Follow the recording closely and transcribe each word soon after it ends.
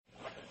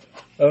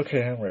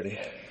Okay, I'm ready.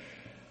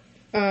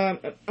 I'm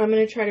going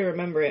to try to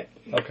remember it.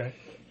 Okay.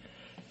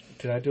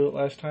 Did I do it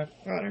last time?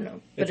 I don't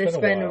know. But It's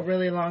been a a while.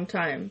 really long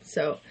time.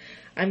 So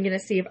I'm going to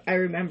see if I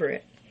remember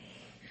it.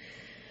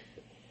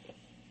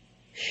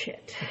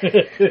 Shit.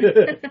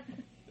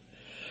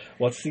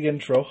 What's the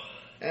intro?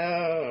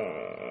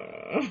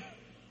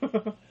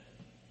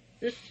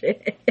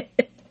 Shit.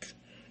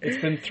 It's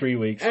been 3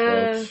 weeks,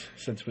 folks,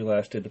 since we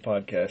last did the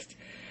podcast.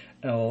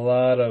 And a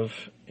lot of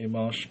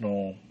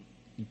emotional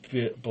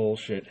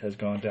bullshit has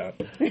gone down.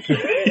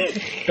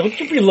 Don't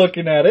you be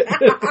looking at it.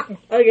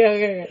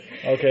 Okay.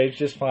 Okay, it's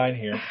just fine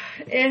here.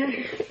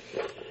 And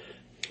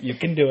You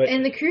can do it.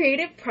 in the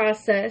creative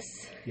process,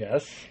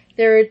 Yes.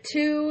 there are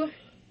two...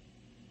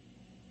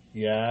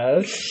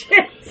 Yes.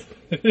 Shit.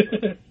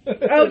 Okay.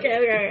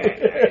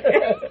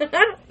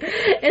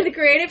 In the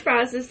creative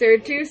process, there are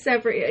two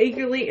separate,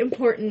 equally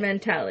important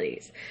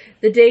mentalities.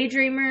 The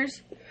daydreamers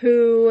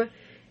who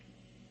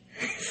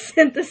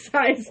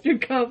synthesize through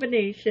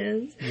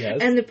combinations, Yes.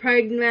 and the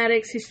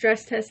pragmatics who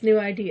stress test new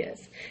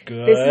ideas.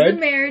 Good. This is a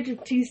marriage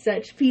of two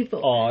such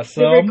people.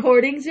 Awesome. The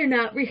recordings are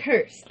not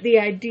rehearsed. The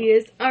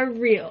ideas are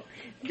real.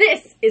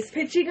 This is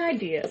Pitching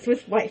Ideas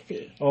with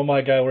Wifey. Oh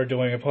my god, we're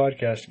doing a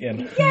podcast again.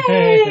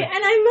 Yay!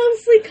 And I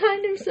mostly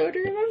kind of sort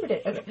of remembered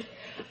it. Okay.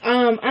 I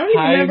don't even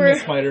Hi, remember.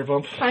 Miss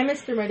Miterbump. Hi,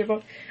 Mr.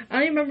 Miterbump. I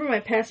don't even remember my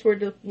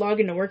password to log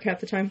into work half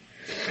the time.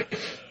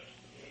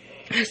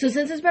 So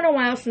since it's been a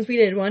while since we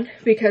did one,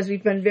 because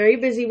we've been very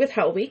busy with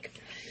Hell Week,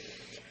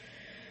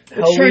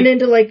 which turned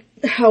into like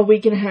Hell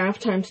Week and a half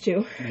times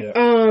 2.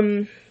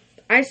 Yeah.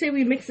 I say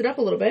we mix it up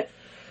a little bit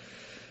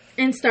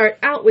and start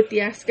out with the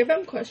Ask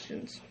FM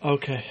questions.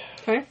 Okay.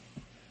 Okay?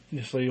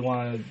 So you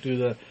want to do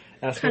the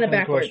ask Kinda me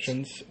backwards.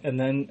 questions, and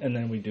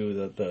then we do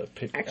the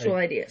pitch. Actual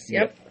ideas.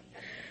 Yep.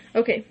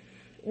 Okay.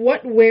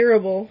 What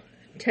wearable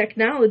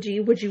technology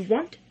would you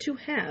want to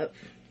have?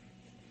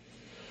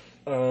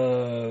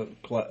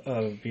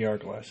 VR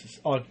glasses,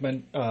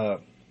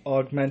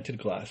 augmented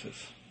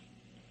glasses,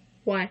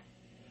 Why?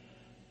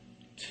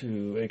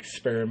 to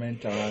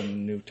experiment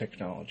on new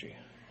technology.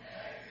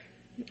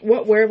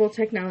 What wearable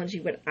technology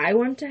would I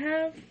want to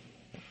have?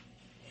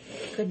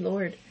 Good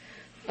lord.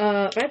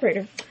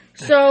 Vibrator.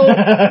 So,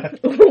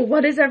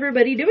 what is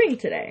everybody doing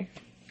today?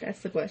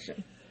 That's the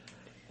question.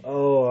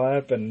 Oh,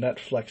 I've been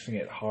Netflixing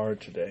it hard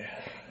today.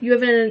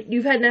 You've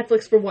had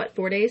Netflix for what,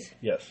 4 days?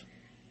 Yes.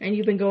 And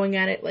you've been going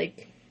at it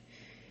like...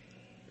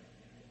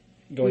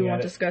 we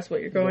won't discuss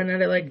what you're going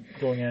at it like.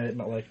 Going at it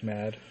not like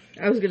mad.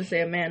 I was going to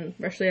say a man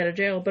freshly out of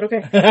jail, but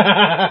okay.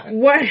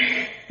 What...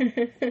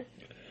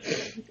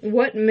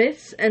 What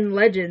myths and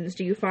legends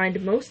do you find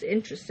most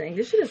interesting?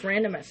 This shit is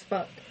random as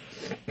fuck.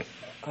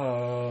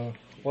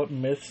 What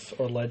myths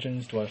or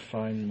legends do I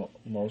find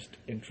most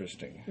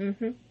interesting?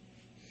 Mm-hmm.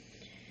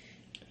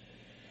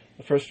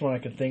 The first one I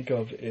can think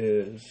of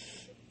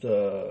is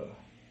the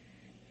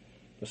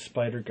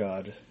spider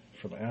god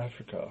from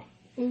Africa.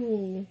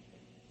 Ooh.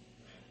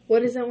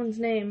 What is that one's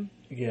name?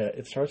 Yeah,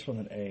 it starts with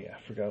an A. I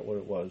forgot what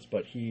it was,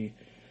 but he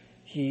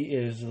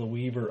is the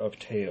weaver of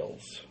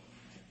tales.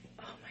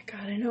 Oh my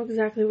god, I know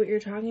exactly what you're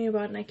talking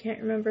about, and I can't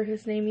remember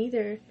his name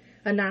either.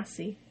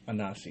 Anasi.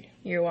 Anasi.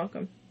 You're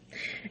welcome.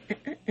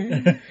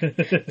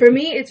 For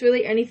me, it's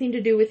really anything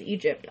to do with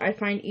Egypt. I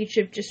find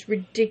Egypt just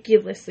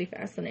ridiculously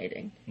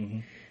fascinating. Mm-hmm.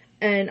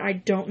 And I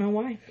don't know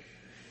why.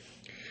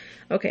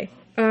 Okay.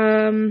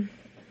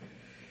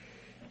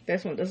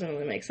 This one doesn't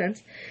really make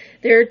sense.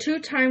 There are 2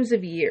 times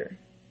of year.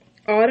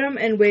 Autumn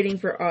and waiting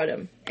for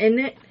autumn. Isn't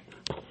it?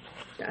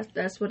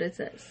 That's what it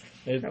says.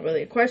 It's not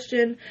really a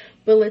question,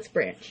 but let's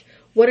branch.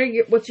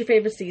 What's your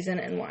favorite season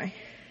and why?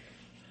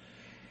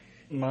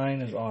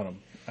 Mine is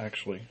autumn,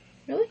 actually.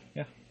 Really?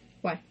 Yeah.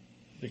 Why?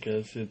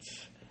 Because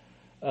it's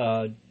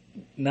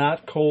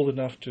not cold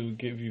enough to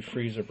give you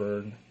freezer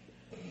burn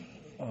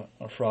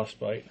or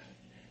frostbite,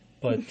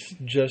 but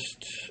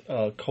just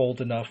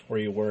cold enough where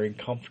you're wearing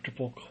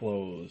comfortable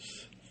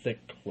clothes, thick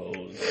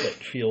clothes that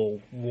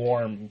feel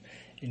warm,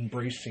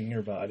 embracing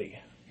your body.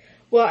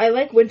 Well, I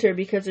like winter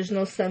because there's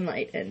no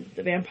sunlight, and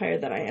the vampire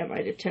that I am,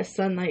 I detest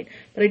sunlight,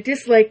 but I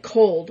dislike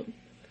cold.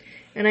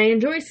 And I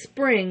enjoy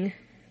spring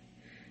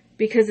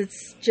because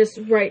it's just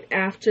right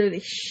after the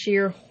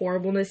sheer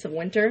horribleness of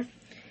winter.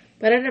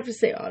 But I'd have to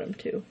say autumn,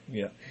 too.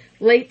 Yeah.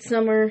 Late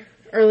summer,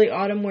 early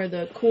autumn, where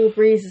the cool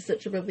breeze is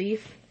such a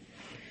relief.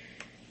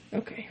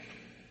 Okay.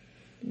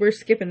 We're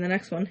skipping the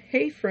next one.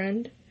 Hey,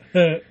 friend.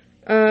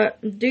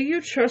 Do you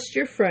trust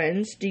your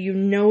friends? Do you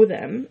know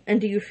them?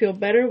 And do you feel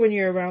better when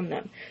you're around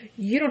them?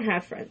 You don't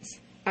have friends.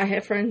 I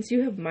have friends.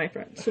 You have my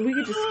friends. So we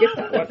could just skip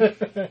that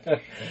one.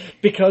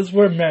 Because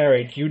we're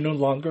married, you no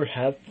longer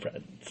have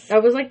friends.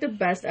 That was like the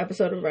best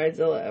episode of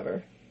Bridezilla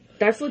ever.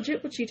 That's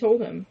legit what she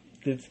told him.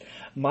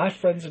 My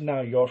friends are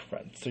now your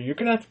friends. So you're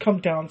going to have to come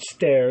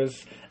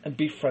downstairs and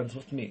be friends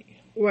with me.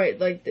 Right,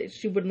 like,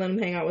 she wouldn't let him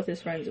hang out with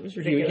his friends. It was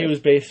ridiculous. He was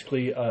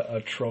basically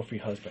a trophy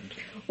husband.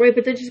 Right,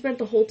 but then she spent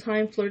the whole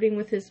time flirting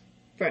with his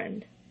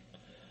friend.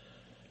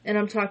 And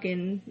I'm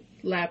talking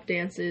lap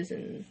dances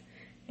and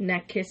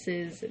neck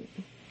kisses and,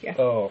 yeah.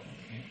 Oh,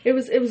 It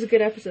was a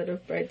good episode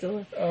of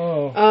Bridezilla.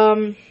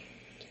 Oh.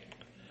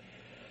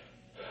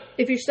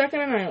 If you're stuck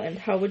on an island,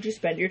 how would you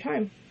spend your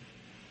time?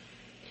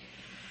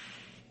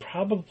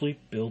 Probably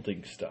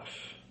building stuff.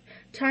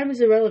 Time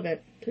is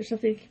irrelevant. There's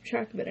nothing to keep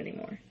track of it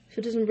anymore. So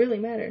it doesn't really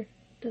matter,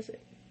 does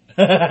it?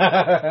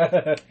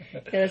 Yeah,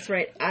 Yeah, that's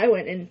right. I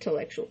went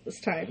intellectual this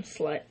time,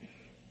 slut.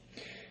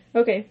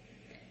 Okay.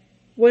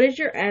 What is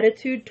your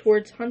attitude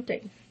towards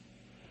hunting?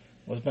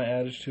 What's my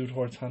attitude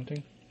towards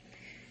hunting?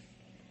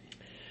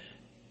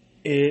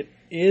 It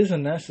is a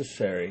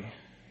necessary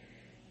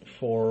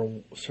for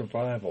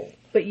survival,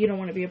 But you don't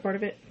want to be a part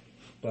of it?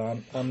 but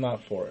I'm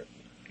not for it.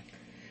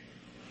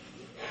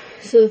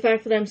 So the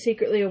fact that I'm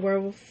secretly a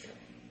werewolf,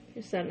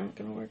 is that not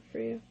going to work for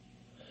you?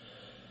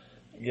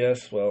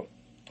 Yes, well,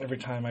 every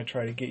time I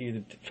try to get you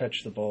to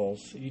fetch the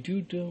balls, you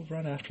do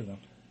run after them.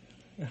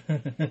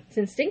 It's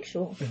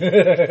instinctual.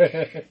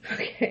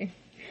 Okay.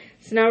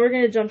 So now we're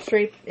going to jump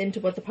straight into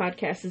what the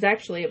podcast is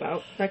actually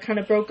about. That kind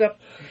of broke up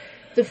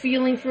the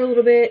feeling for a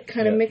little bit,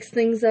 kind of mixed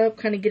things up,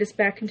 kind of get us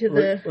back into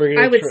We're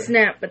I would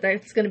snap, but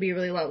that's going to be a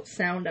really loud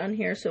sound on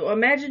here. So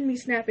imagine me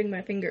snapping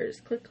my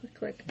fingers. Click, click,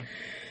 click.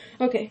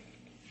 Okay.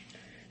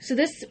 So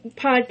this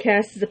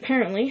podcast is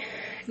apparently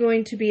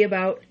going to be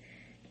about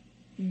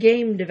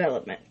game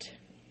development.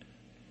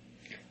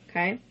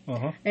 Okay?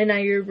 Uh-huh. And now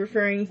you're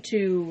referring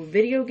to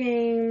video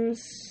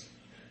games,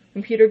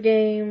 computer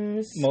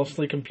games,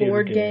 Mostly computer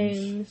board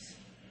games.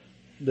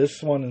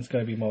 This one is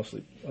going to be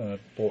mostly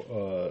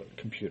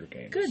computer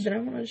games. Good, then I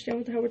want to understand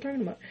what the hell we're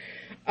talking about.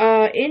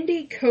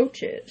 Indie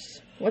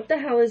coaches. What the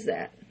hell is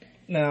that?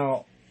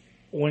 Now,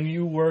 when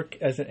you work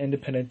as an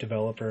independent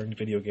developer in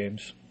video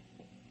games,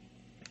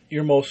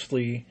 you're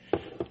mostly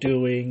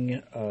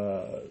doing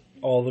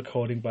all the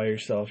coding by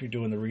yourself. You're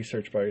doing the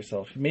research by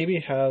yourself. You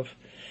maybe have,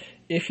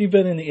 if you've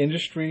been in the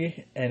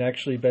industry and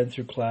actually been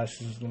through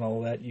classes and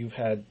all that, you've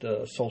had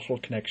social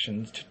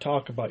connections to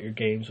talk about your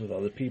games with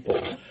other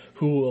people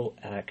who will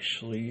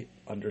actually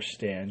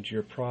understand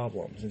your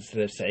problems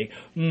instead of saying,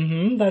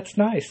 that's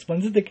nice.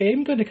 When's the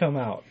game going to come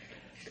out?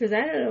 Because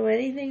I don't know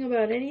anything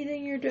about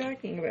anything you're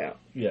talking about.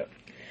 Yeah.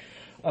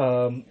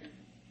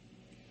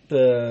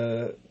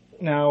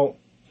 Now,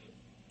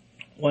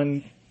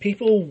 when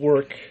people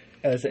work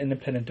as an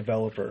independent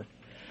developer,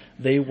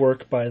 they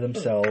work by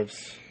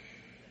themselves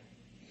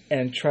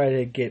and try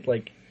to get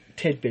like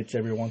tidbits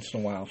every once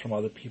in a while from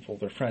other people,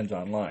 their friends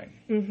online.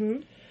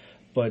 Mm-hmm.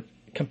 But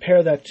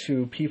compare that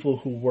to people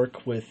who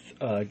work with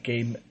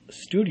game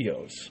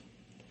studios.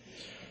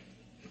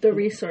 The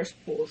resource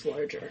pool is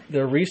larger.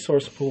 Their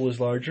resource pool is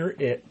larger,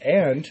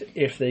 and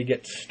if they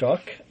get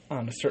stuck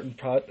on a certain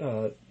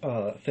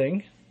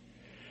thing,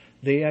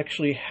 they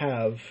actually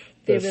have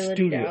the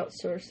ability to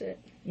outsource it.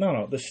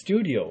 No, the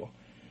studio,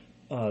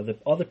 the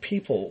other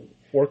people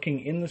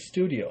working in the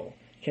studio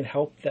can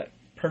help that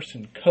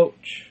person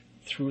coach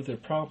through their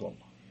problem.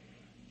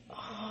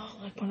 Oh,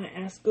 like when I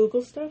ask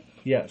Google stuff?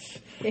 Yes.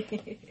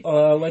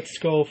 Let's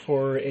go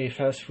for a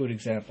fast food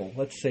example.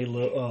 Let's say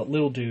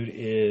little dude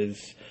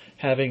is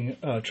having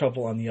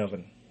trouble on the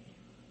oven.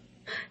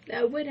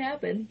 That would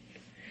happen.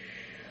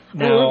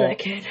 Now, I love that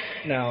kid.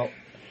 Now,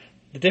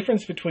 the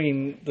difference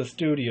between the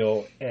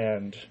studio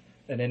and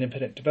an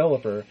independent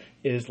developer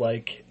is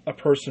like a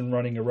person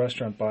running a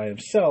restaurant by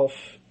himself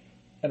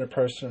and a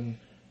person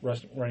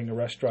running a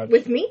restaurant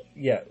with me.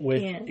 Yeah,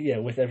 with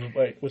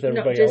everybody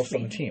No, else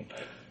on the team.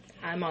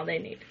 I'm all they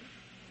need.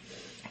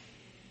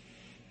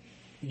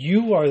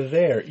 You are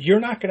there. You're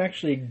not going to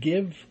actually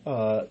give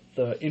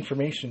the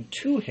information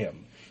to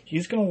him.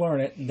 He's going to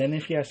learn it, and then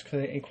if he asks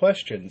any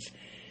questions,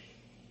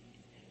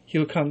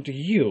 he'll come to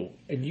you,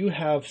 and you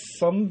have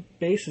some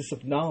basis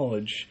of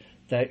knowledge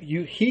that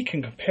he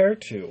can compare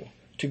to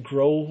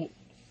grow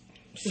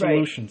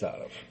solutions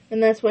out of.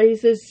 And that's why he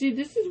says, see,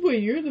 this is why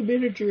you're the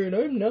manager and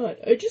I'm not.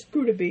 I just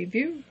grew to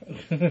Bayview.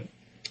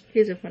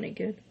 He's a funny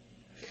kid.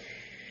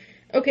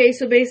 Okay,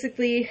 so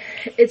basically,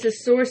 it's a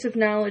source of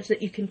knowledge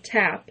that you can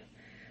tap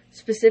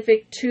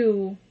specific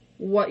to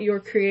what you're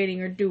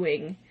creating or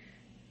doing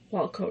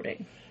while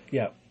coding.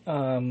 Yeah.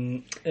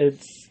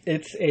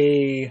 It's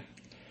a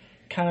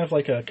kind of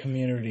like a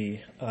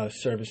community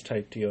service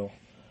type deal.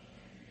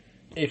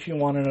 If you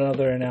want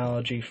another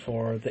analogy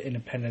for the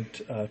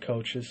independent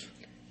coaches.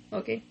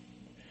 Okay.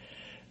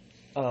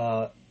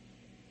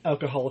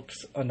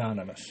 Alcoholics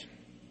Anonymous.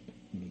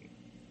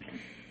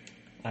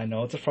 I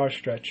know it's a far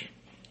stretch.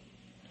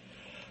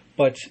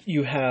 But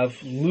you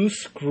have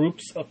loose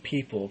groups of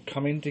people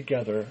coming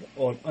together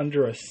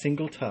under a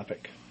single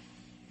topic.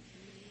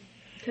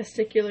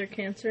 Testicular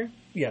cancer?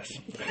 Yes.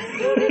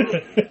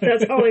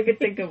 That's all I could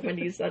think of when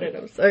you said it.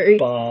 I'm sorry.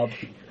 Bob.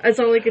 That's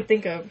all I could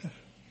think of.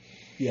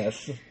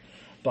 Yes.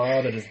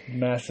 Bob and his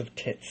massive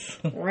tits.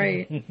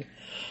 Right.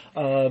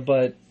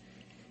 But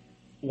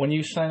when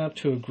you sign up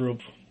to a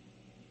group,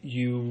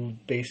 you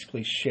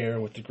basically share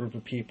with the group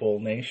of people,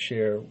 and they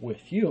share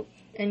with you.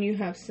 And you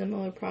have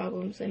similar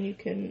problems, and you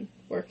can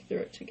work through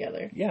it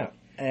together. Yeah.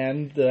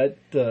 and that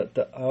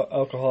the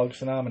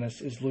Alcoholics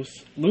Anonymous is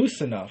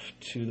loose enough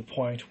to the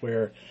point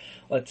where,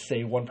 let's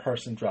say, one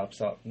person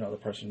drops out, another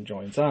person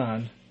joins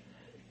on.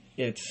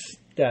 It's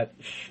that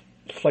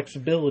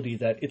flexibility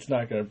that it's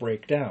not going to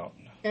break down.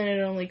 And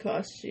it only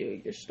costs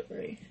you your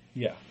story.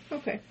 Yeah.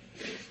 Okay.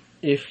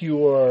 If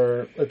you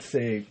are, let's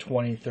say,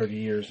 20, 30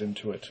 years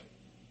into it,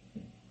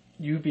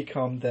 you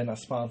become then a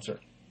sponsor.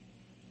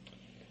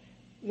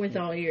 With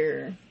all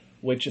your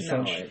which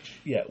knowledge.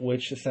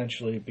 Which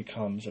essentially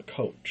becomes a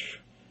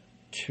coach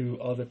to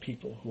other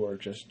people who are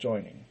just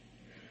joining.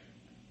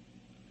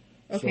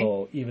 Okay.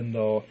 So even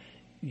though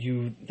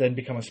you then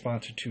become a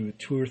sponsor to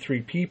 2 or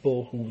 3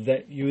 people who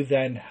that you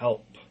then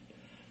help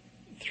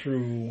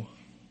through.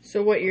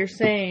 So what you're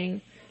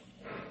saying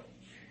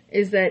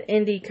is that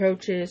indie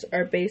coaches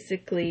are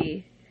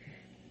basically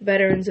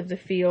veterans of the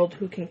field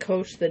who can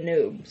coach the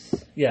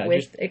noobs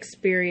with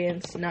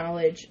experience,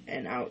 knowledge,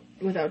 and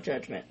without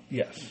judgment.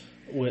 Yes.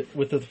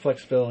 With the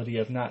flexibility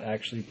of not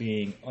actually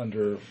being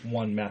under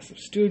one massive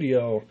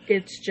studio.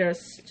 It's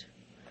just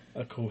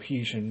a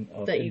cohesion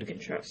of that you can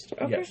trust.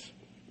 Okay. Yes.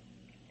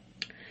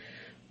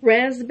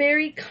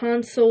 Raspberry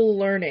console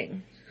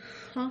learning.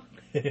 Huh?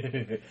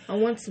 I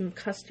want some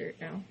custard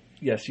now.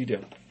 Yes, you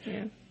do.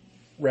 Yeah.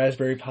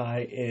 Raspberry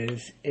Pi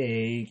is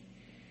a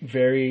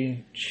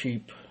very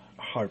cheap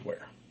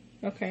hardware.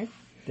 Okay.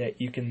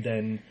 That you can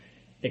then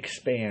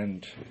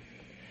expand.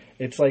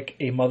 It's like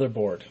a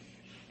motherboard.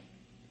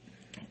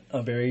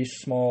 A very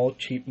small,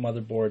 cheap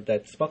motherboard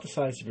that's about the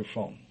size of your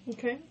phone.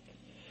 Okay.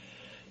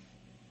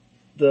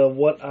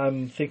 What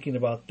I'm thinking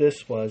about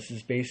this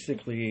is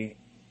basically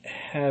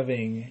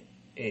having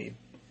a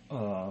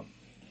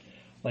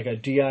like a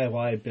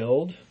DIY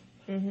build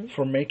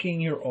for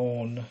making your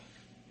own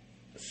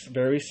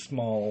very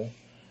small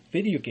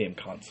video game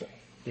console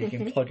that you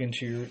can plug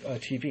into your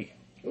TV.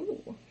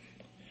 Ooh.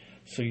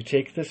 So you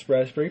take this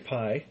Raspberry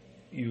Pi,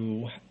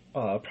 you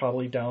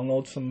probably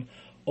download some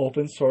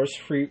open source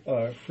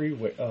frameware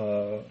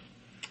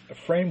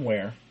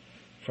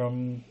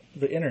from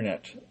the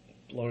internet,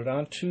 load it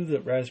onto the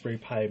Raspberry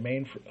Pi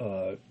main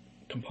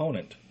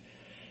component,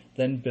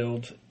 then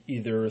build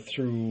either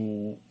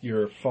through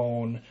your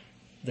phone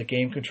the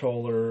game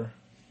controller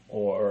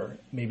or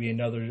maybe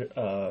another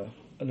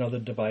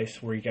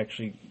device where you can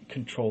actually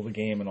control the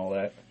game and all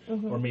that,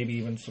 or maybe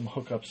even some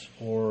hookups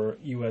for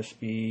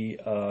USB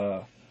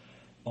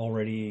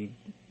already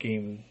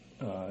game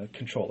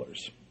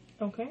controllers.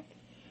 Okay.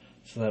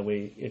 So that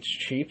way it's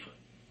cheap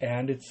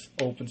and it's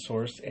open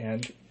source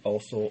and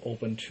also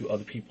open to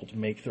other people to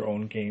make their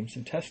own games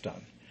and test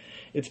on.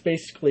 It's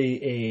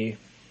basically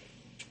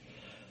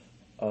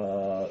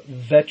a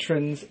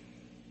veterans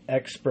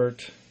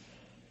expert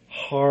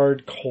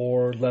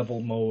hardcore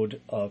level mode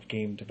of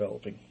game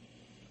developing.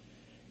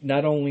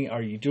 Not only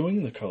are you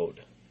doing the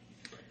code,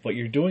 but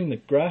you're doing the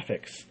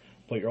graphics,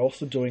 but you're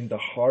also doing the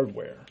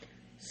hardware.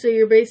 So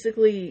you're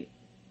basically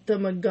the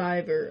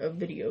MacGyver of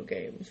video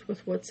games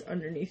with what's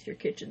underneath your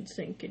kitchen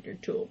sink in your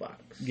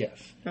toolbox.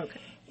 Yes. Okay.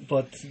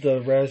 But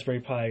the Raspberry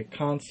Pi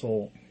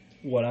console,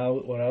 what I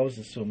was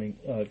assuming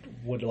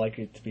would like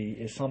it to be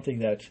is something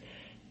that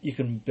you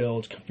can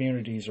build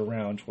communities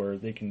around where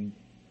they can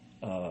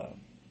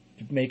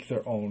make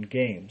their own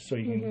games. So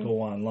you can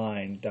go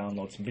online,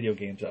 download some video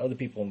games that other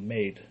people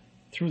made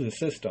through the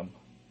system,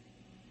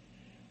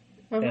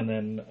 and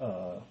then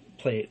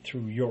play it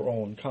through your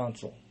own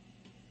console.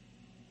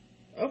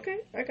 Okay,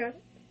 I got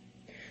it.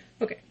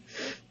 Okay.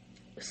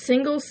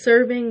 Single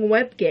serving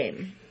web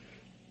game.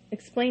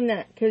 Explain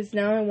that, because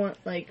now I want,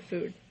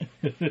 food.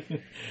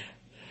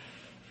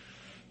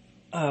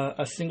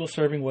 A single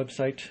serving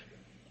website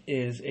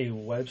is a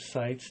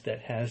website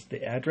that has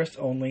the address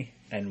only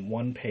and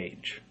one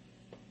page.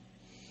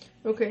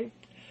 Okay.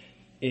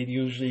 It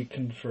usually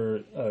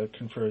confers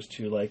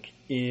to,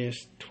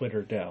 is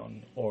Twitter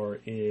down? Or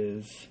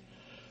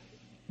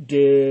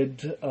did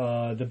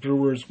the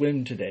Brewers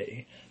win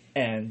today?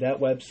 And that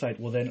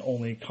website will then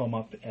only come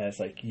up as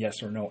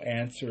yes or no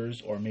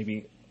answers, or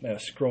maybe a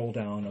scroll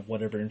down of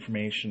whatever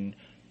information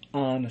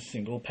on a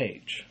single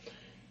page.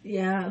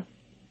 Yeah,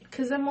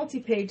 because that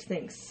multi-page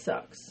thing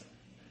sucks.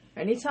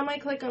 Anytime I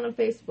click on a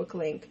Facebook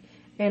link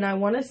and I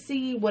want to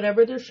see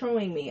whatever they're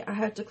showing me, I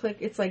have to click.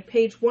 It's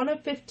page 1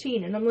 of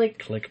 15, and I'm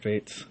like,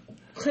 clickbaits.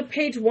 Click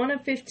page 1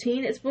 of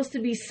 15. It's supposed to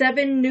be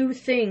 7 new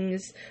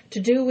things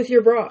to do with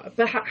your bra.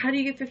 But how do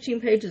you get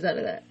 15 pages out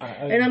of that?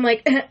 And I'm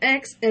like,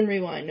 X and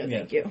rewind. No,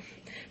 thank you.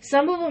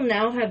 Some of them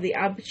now have the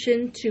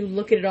option to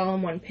look at it all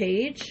on one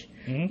page.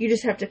 You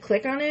just have to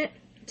click on it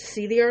to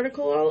see the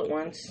article all at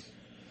once.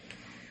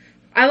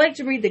 I like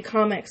to read the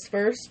comics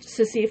first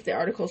to see if the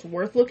article's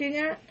worth looking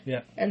at.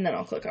 Yeah. And then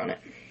I'll click on it.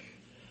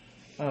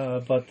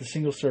 But the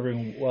single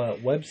serving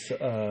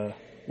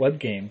web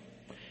game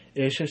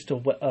is just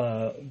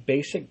a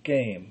basic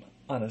game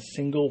on a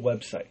single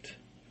website.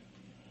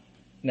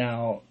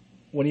 Now,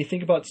 when you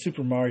think about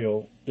Super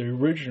Mario, the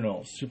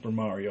original Super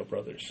Mario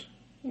Brothers,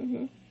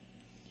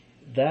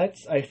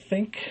 that's I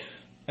think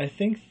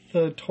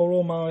the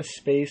total amount of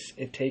space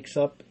it takes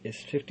up is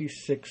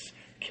 56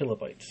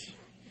 kilobytes.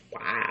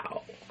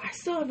 Wow. I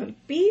still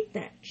haven't beat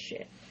that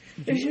shit.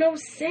 There's no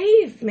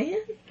save,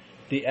 man.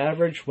 The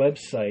average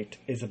website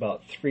is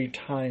about 3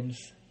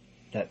 times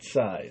that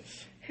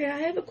size. Hey, I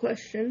have a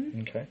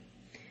question. Okay.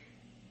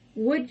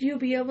 Would you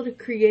be able to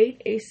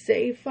create a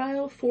save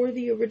file for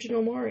the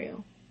original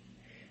Mario?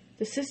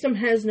 The system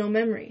has no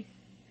memory.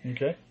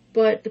 Okay.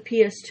 But the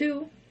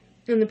PS2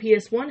 and the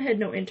PS1 had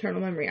no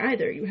internal memory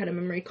either. You had a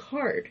memory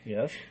card.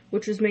 Yes.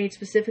 Which was made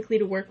specifically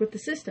to work with the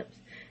systems.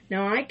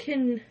 Now, I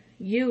can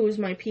use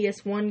my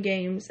PS1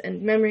 games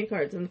and memory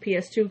cards on the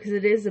PS2 because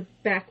it is a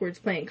backwards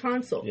playing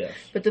console. Yes.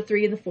 But the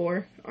 3 and the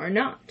 4 are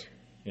not.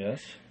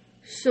 Yes.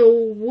 So,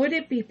 would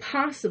it be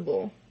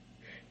possible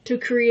to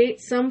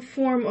create some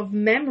form of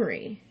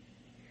memory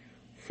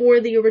for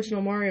the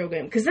original Mario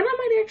game? Because then I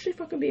might actually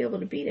fucking be able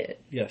to beat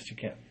it. Yes, you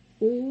can.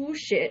 Ooh,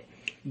 shit.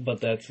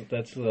 But that's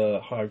the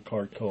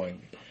hardcore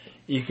coding.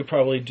 You could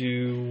probably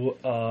do.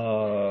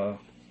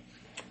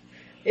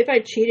 If I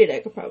cheated, I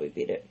could probably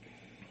beat it.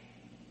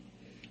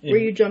 Where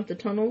you jump the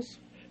tunnels?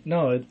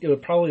 No, it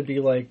would probably be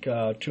like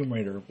Tomb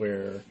Raider,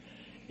 where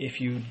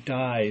if you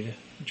died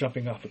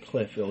jumping off a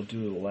cliff, it'll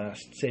do the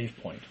last save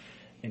point.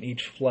 And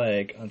each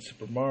flag on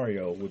Super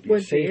Mario would be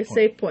a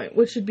save point.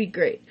 Which would be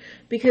great.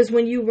 Because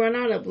when you run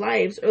out of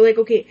lives, or like,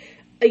 okay,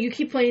 you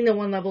keep playing the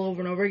one level over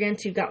and over again,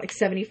 so you've got like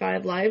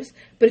 75 lives,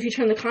 but if you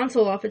turn the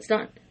console off, it's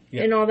done.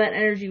 Yep. And all that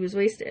energy was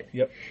wasted.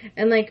 Yep.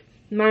 And like,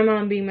 my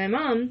mom being my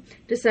mom,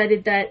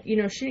 decided that, you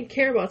know, she didn't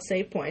care about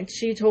save points.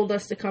 She told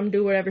us to come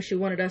do whatever she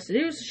wanted us to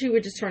do, so she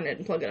would just turn it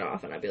and plug it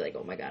off, and I'd be like,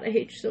 oh my god, I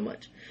hate you so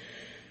much.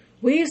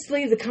 We used to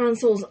leave the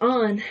consoles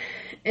on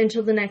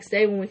until the next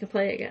day when we could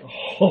play again.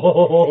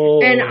 Oh.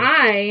 And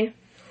I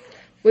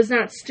was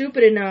not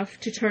stupid enough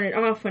to turn it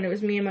off when it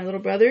was me and my little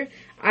brother.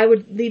 I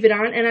would leave it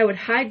on, and I would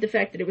hide the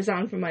fact that it was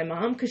on from my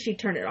mom, because she'd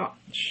turn it off.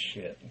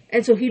 Shit.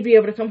 And so he'd be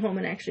able to come home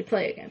and actually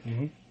play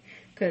again.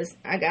 Because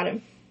Mm-hmm. I got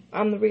him.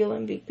 I'm the real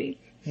MVP.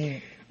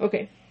 Mm.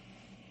 Okay.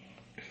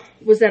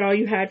 Was that all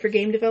you had for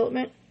game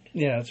development?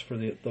 Yeah, it's for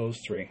those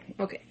 3.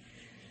 Okay.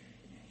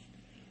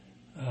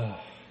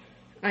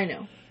 I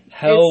know.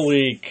 Hell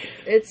Week.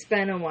 It's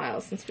been a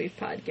while since we've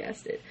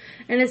podcasted.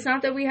 And it's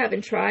not that we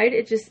haven't tried,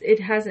 it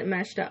hasn't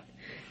meshed up.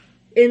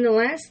 In the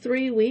last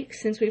 3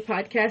 weeks since we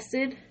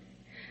podcasted,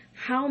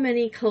 how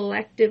many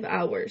collective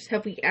hours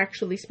have we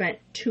actually spent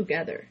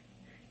together,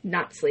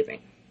 not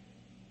sleeping?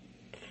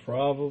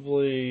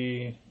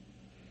 Probably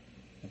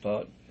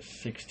about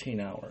 16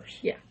 hours.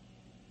 Yeah.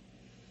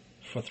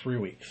 For 3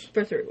 weeks.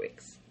 For 3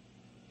 weeks.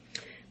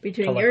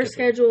 Between your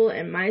schedule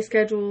and my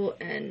schedule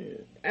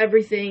and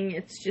everything,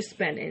 it's just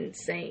been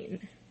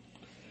insane.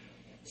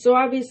 So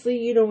obviously,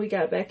 you know, we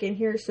got back in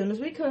here as soon as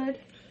we could.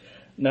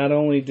 Not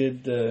only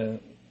did the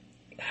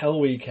Hell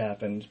Week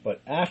happen,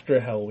 but after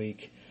Hell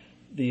Week,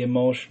 the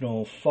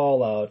emotional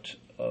fallout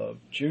of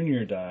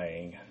Junior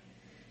dying.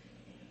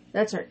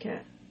 That's our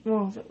cat.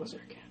 Well, that was our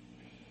cat.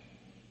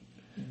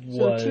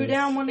 So 2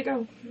 down, 1 to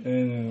go.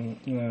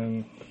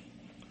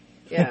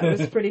 Yeah, it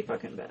was pretty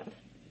fucking bad.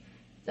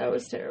 That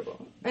was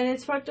terrible. And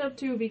it's fucked up,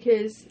 too,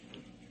 because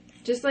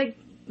just like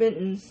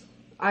Vinton's,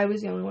 I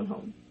was the only one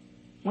home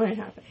when it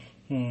happened.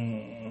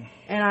 And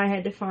I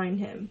had to find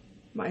him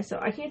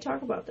myself. I can't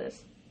talk about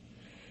this.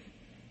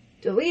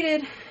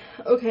 Deleted.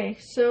 Okay,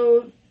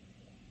 so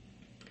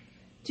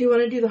do you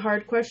want to do the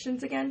hard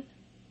questions again?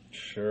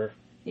 Sure.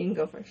 You can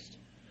go first.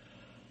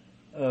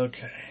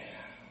 Okay.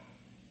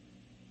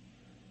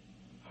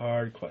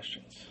 Hard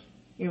questions.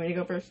 You want me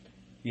to go first?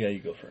 Yeah, you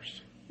go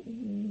first.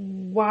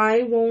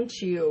 Why won't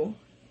you...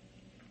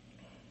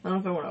 I don't know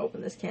if I want to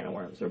open this can of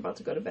worms. We're about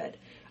to go to bed.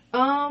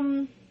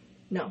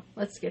 No,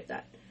 let's skip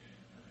that.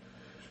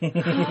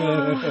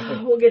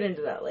 We'll get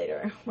into that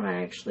later when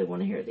I actually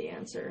want to hear the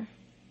answer.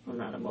 I'm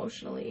not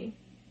emotionally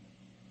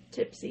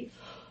tipsy.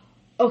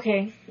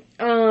 Okay.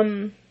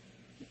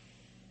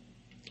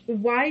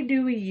 Why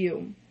do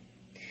you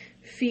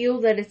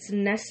feel that it's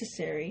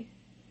necessary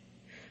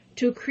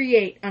to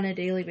create on a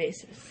daily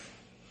basis?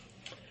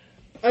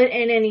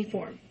 In any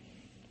form.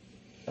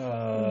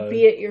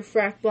 Be it your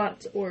frack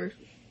blots or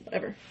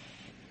whatever.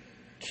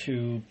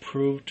 To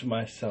prove to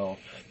myself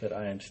that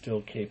I am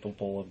still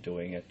capable of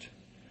doing it.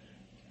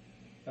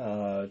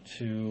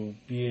 To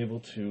be able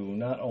to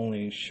not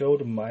only show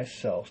to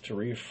myself, to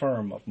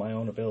reaffirm of my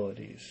own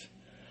abilities,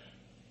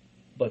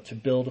 but to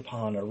build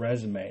upon a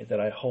resume that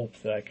I hope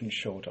that I can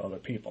show to other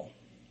people.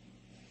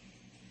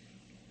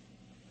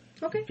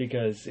 Okay.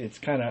 Because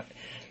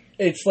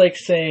it's like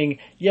saying,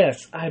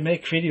 yes, I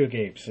make video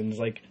games. And it's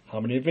like, how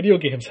many video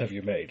games have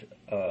you made?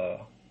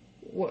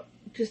 What?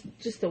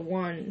 Just the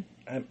one.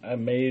 I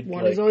made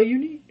one is all you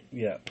need.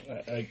 Yeah.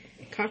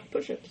 Cock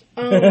push-ups.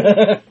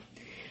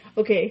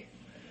 Okay.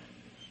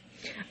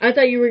 I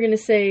thought you were going to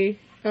say,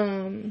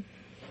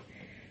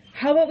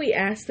 how about we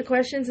ask the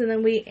questions and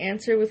then we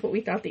answer with what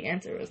we thought the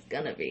answer was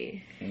going to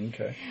be?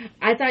 Okay.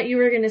 I thought you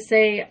were going to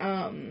say,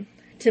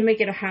 to make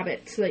it a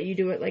habit so that you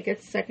do it like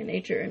it's second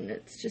nature and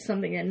it's just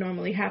something that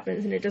normally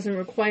happens and it doesn't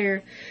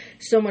require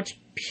so much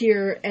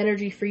pure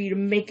energy for you to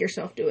make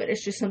yourself do it.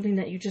 It's just something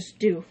that you just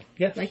do.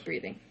 Yes. Like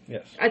breathing.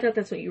 Yes. I thought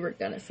that's what you were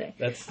going to say.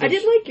 That's I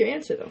did like your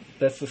answer, though.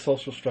 That's the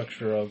social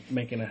structure of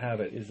making a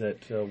habit, is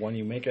that when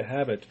you make a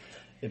habit,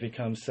 it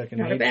becomes second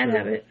nature. Not a bad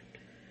habit.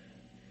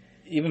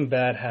 Even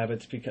bad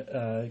habits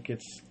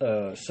gets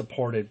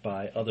supported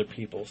by other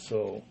people.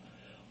 So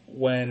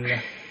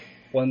when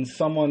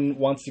someone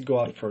wants to go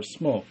out for a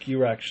smoke,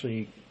 you're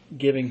actually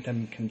giving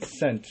them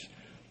consent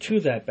to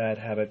that bad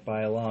habit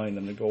by allowing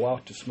them to go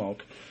out to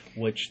smoke,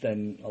 which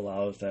then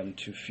allows them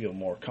to feel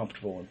more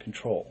comfortable in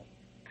control.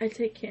 I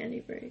take candy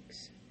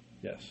breaks.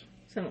 Yes.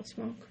 So I don't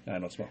smoke. I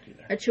don't smoke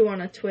either. I chew on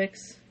a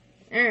Twix.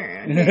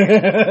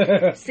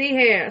 See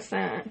here,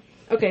 son.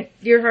 Okay,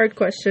 your hard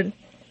question.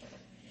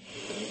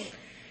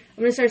 I'm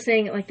going to start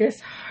saying it like this.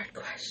 Hard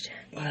question.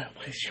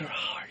 What is your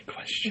hard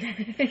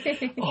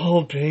question?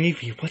 Oh,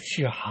 baby, what's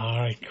your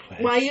hard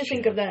question? While you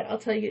think of that, I'll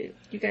tell you.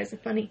 You guys are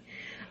funny.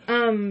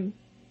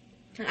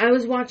 I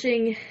was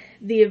watching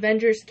the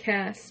Avengers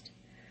cast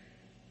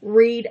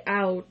read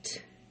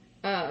out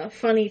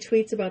funny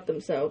tweets about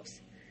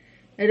themselves.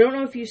 I don't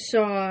know if you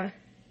saw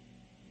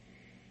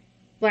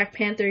Black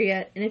Panther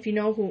yet, and if you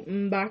know who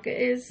M'Baka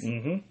is.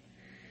 Mm-hmm.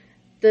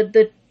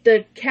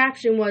 The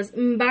caption was,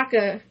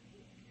 M'Baka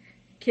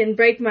can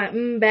break my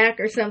back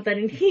or something,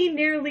 and he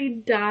nearly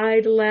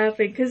died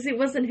laughing because it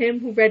wasn't him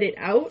who read it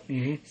out.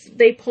 Mm-hmm. So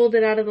they pulled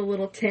it out of the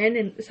little tin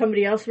and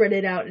somebody else read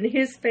it out, and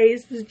his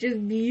face was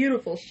just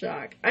beautiful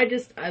shock. I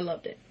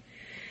loved it.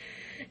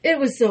 It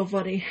was so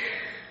funny.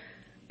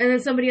 And then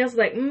somebody else was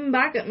like,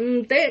 Baka,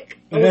 thick.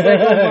 I was like,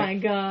 oh my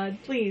god,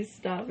 please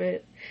stop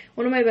it.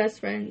 One of my best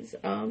friends,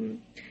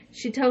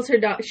 she calls her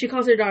daughter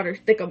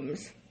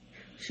Thickums.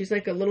 She's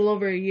like a little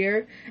over a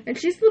year, and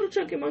she's a little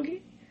chunky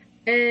monkey.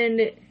 And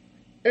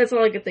that's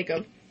all I could think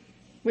of.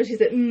 When she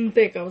said,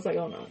 thick, I was like,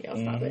 oh no, y'all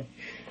stop it.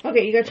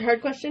 Okay, you got your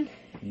hard question?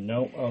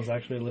 Nope, I was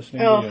actually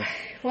listening to you.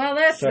 Well,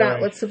 that's Sorry.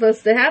 not what's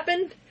supposed to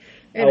happen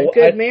in a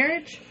good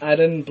marriage. I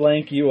didn't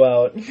blank you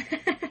out.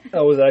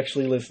 I was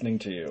actually listening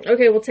to you.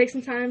 Okay, well, take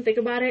some time, think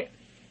about it.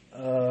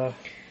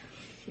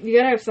 You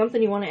gotta have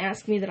something you want to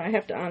ask me that I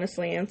have to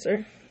honestly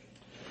answer.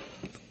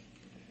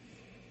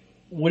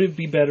 Would it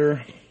be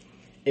better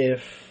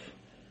if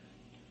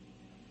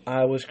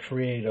I was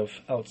creative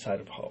outside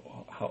of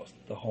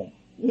the home?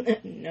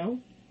 No.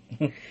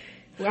 Well,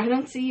 I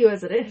don't see you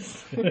as it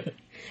is.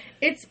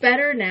 It's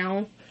better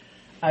now.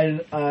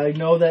 I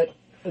know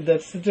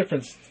that's the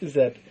difference, is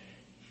that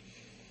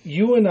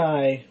you and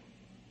I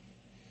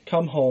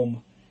come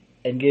home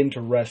and get into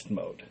rest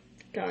mode.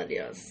 God,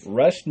 yes.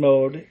 Rest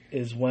mode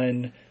is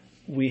when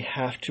we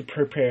have to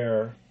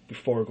prepare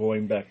before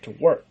going back to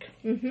work.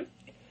 Mm-hmm.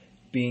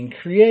 Being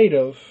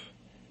creative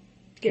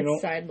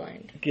gets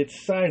sidelined.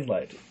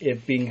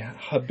 If being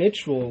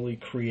habitually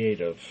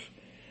creative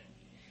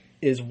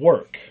is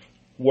work.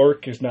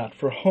 Work is not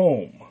for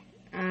home.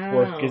 Oh.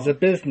 Work is a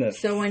business.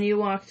 So when you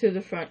walk through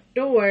the front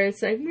door,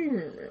 it's like...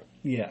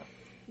 Yeah.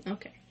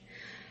 Okay.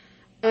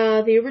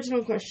 The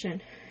original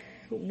question.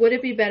 Would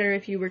it be better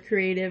if you were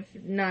creative,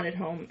 not at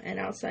home, and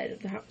outside of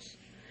the house?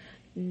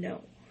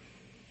 No.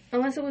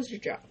 Unless it was your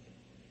job.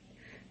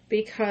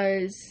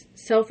 Because,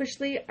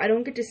 selfishly, I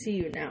don't get to see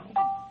you now.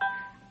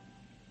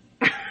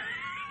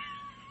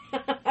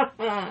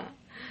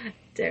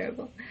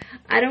 Terrible.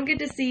 I don't get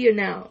to see you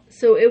now.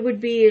 So it would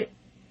be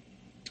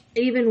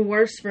even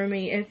worse for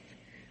me if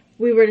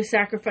we were to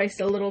sacrifice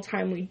the little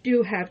time we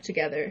do have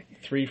together.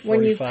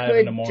 3:45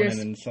 in the morning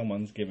and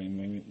someone's giving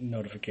me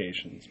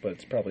notifications, but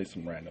it's probably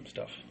some random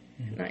stuff.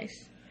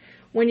 Nice.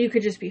 When you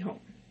could just be home.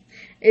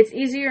 It's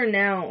easier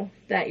now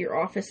that your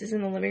office is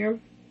in the living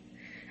room.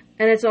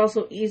 And it's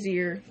also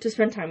easier to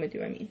spend time with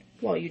you,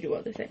 while you do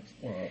other things.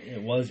 Well,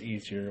 it was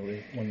easier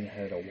when you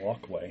had a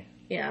walkway.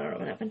 Yeah, I don't know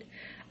what happened.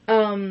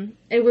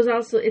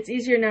 It's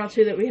easier now,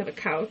 too, that we have a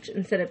couch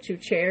instead of 2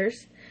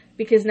 chairs.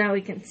 Because now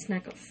we can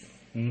snuggle.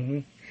 Mm-hmm.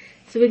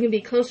 So we can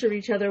be closer to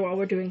each other while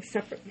we're doing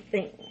separate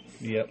things.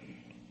 Yep.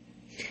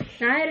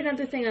 Now, I had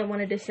another thing I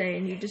wanted to say,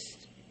 and you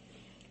just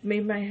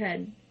made my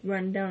head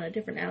run down a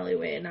different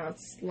alleyway, and now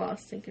it's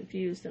lost and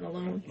confused and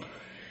alone.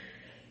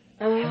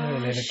 Hello,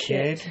 little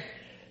kid.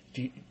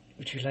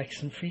 Would you like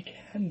some free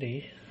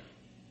candy?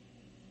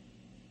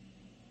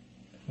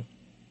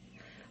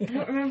 I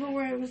don't remember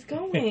where I was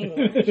going.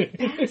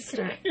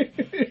 Bastard.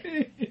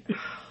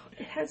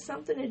 It has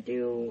something to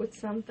do with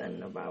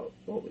something about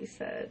what we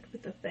said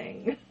with the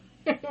thing.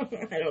 I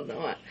don't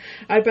know.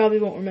 I probably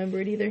won't remember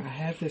it either. I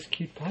have this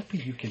cute puppy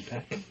you can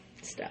pet.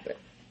 Stop it.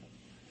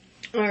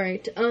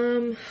 Alright,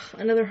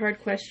 another hard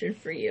question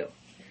for you.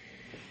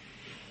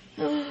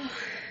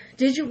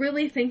 Did you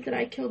really think that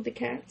I killed the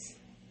cats?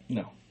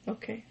 No.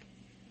 Okay.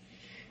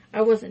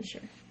 I wasn't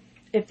sure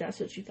if that's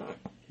what you thought.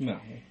 No.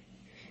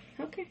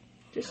 Okay,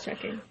 just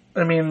checking.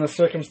 I mean, the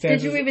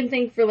circumstances... Did you even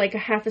think for like a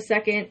half a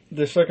second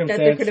that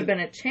there could have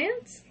been a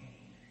chance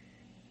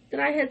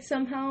that I had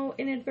somehow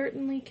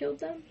inadvertently killed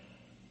them?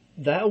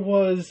 That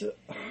was...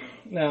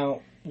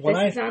 Now,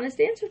 This is honest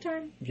answer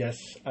time. Yes,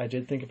 I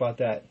did think about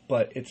that,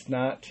 but it's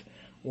not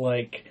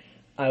like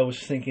I was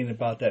thinking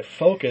about that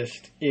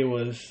focused. It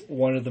was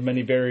one of the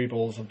many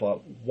variables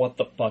about what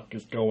the fuck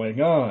is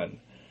going on.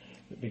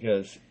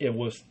 Because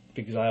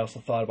I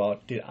also thought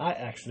about, did I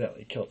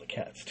accidentally kill the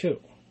cats too?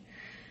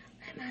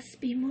 I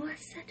must be more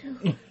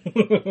subtle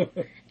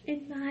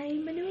in my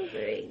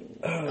maneuvering.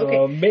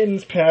 Okay.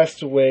 Mittens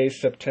passed away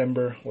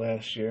September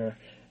last year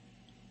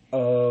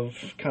of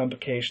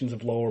complications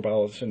of lower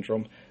bowel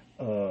syndrome,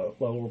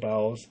 lower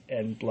bowels,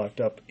 and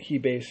locked up. He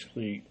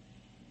basically,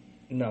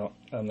 no,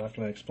 I'm not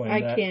going to explain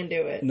that. I can't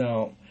do it.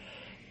 No.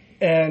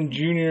 And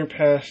Junior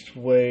passed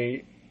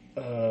away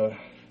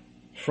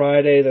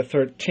Friday the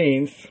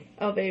 13th.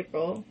 Of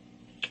April.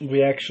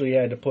 We actually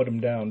had to put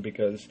him down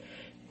because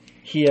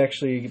he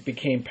actually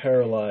became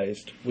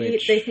paralyzed.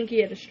 Which they think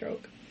he had a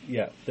stroke.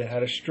 Yeah, they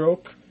had a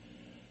stroke.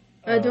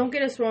 Don't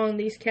get us wrong,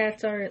 these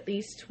cats are at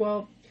least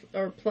 12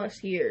 or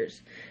plus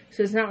years.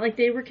 So it's not like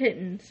they were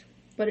kittens,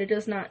 but it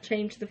does not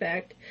change the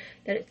fact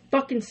that it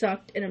fucking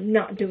sucked and I'm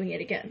not doing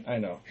it again. I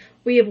know.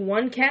 We have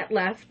one cat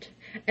left,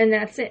 and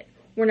that's it.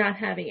 We're not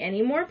having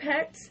any more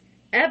pets,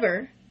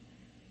 ever.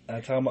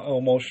 That's how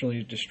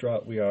emotionally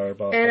distraught we are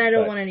about. And I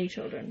don't want any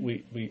children.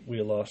 We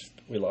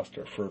lost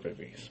our fur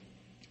babies.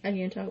 I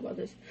can't talk about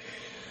this.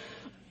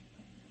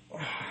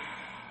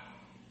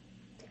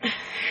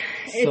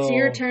 It's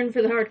your turn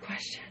for the hard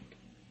question.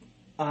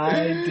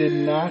 I did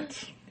not.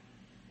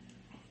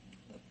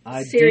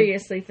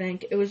 Seriously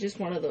think it was just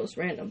one of those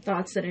random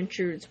thoughts that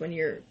intrudes when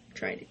you're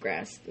trying to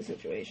grasp the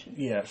situation.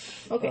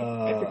 Yes. Okay,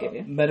 I forgive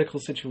you.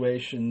 Medical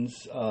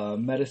situations,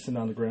 medicine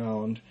on the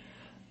ground,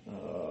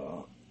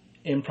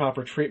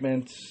 improper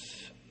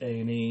treatments,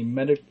 any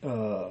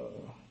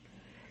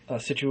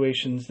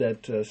situations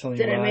that something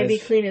Did arise. I maybe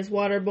clean his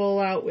water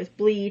bowl out with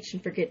bleach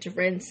and forget to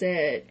rinse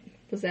it?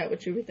 Was that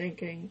what you were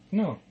thinking?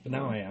 No, but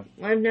now I am.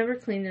 I've never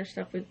cleaned their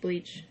stuff with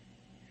bleach.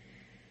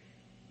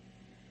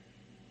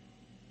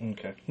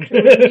 Okay.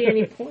 There wouldn't be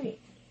any point.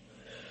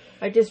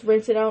 I just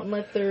rinse it out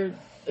and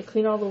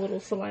clean all the little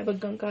saliva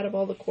gunk out of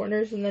all the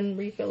corners and then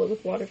refill it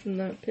with water from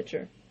the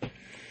pitcher.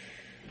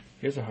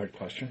 Here's a hard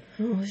question.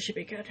 Oh, this should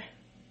be good.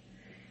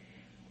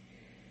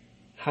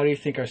 How do you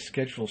think our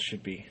schedule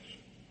should be?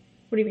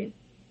 What do you mean?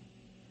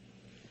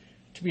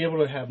 To be able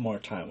to have more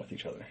time with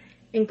each other.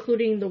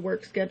 Including the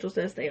work schedules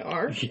as they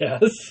are?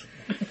 Yes.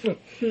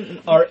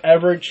 Our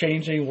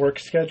ever-changing work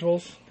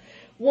schedules?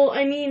 Well,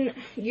 I mean,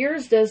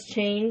 yours does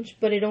change,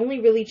 but it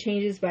only really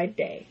changes by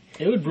day.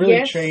 It would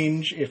really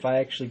change if I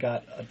actually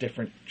got a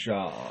different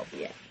job.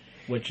 Yeah.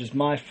 Which is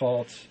my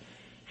fault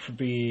for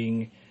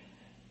being...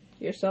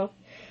 Yourself?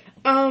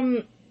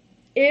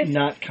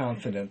 Not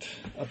confident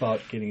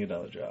about getting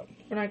another job.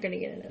 We're not going to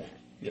get into that.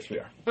 Yes, we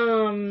are.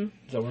 Is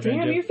that what we're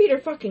gonna do? Your feet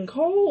are fucking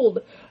cold.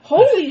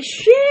 Holy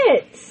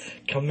shit!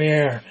 Come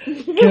here.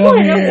 No,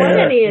 I don't want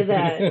any of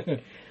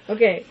that.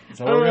 Okay. Is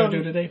that what we're gonna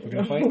do today? We're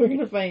gonna fight? We're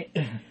gonna fight.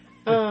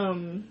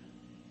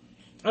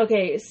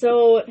 Okay,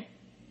 so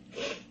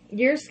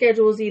your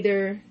schedule is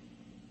either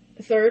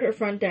third or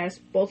front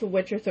desk, both of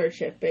which are third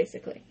shift,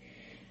 basically.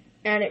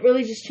 And it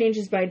really just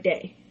changes by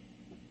day.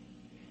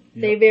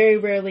 Yep. They very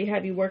rarely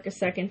have you work a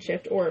second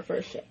shift or a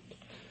first shift.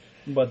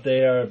 But they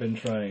have been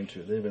trying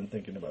to. They've been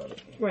thinking about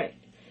it. Right.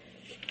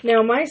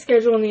 Now, my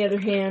schedule, on the other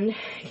hand,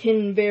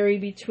 can vary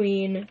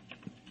between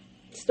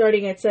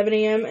starting at 7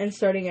 a.m. and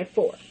starting at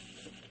 4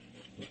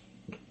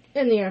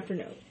 in the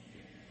afternoon.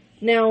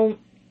 Now,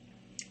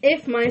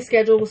 if my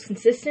schedule was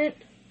consistent,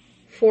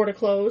 4 to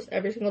close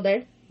every single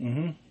day,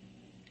 and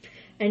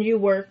you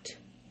worked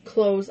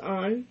close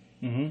on,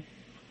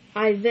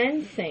 I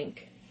then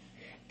think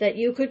that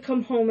you could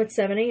come home at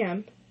 7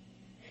 a.m.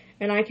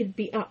 and I could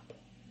be up.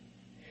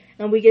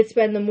 And we could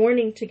spend the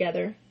morning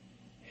together.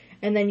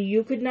 And then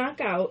you could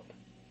knock out.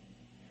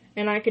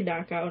 And I could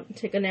knock out and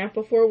take a nap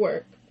before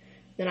work.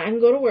 Then I can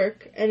go to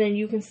work. And then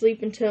you can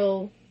sleep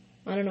until,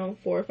 I don't know,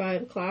 4 or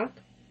 5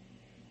 o'clock.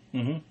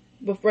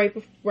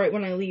 Right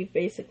when I leave,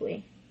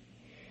 basically.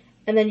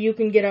 And then you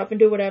can get up and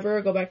do whatever.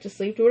 Or go back to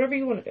sleep. Do whatever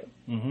you want to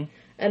do.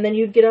 And then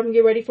you'd get up and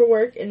get ready for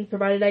work. And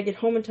provided I get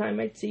home in time,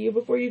 I'd see you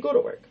before you go to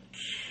work.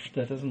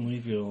 That doesn't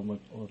leave you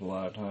with a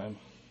lot of time.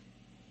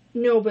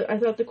 No, but I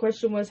thought the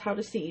question was how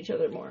to see each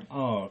other more.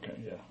 Oh, okay,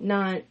 yeah.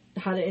 Not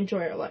how to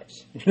enjoy our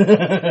lives.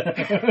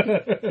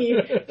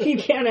 you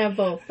can't have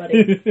both,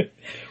 buddy.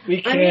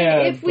 We can.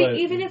 I mean,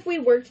 even if we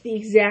worked the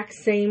exact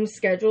same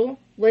schedule,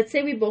 let's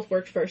say we both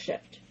worked first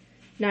shift,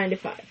 9 to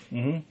 5.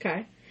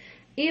 Okay.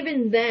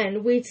 Even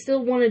then, we'd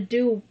still want to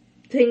do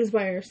things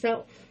by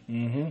ourselves.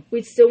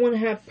 We'd still want to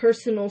have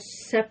personal,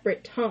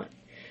 separate time,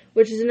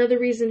 which is another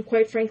reason,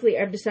 quite frankly,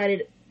 I've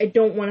decided I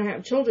don't want to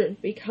have children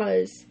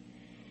because.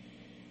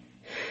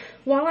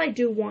 While I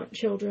do want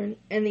children,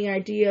 and the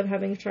idea of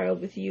having a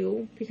child with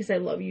you, because I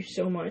love you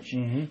so much,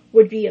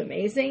 would be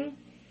amazing,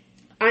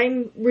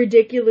 I'm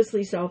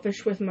ridiculously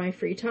selfish with my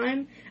free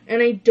time,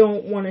 and I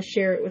don't want to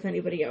share it with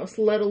anybody else,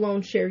 let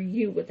alone share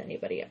you with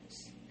anybody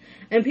else.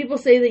 And people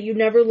say that you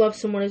never love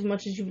someone as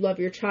much as you love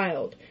your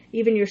child,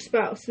 even your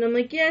spouse. And I'm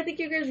like, yeah, I think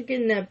you guys are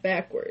getting that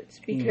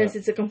backwards. Because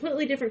it's a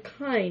completely different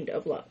kind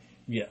of love.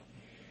 Yeah.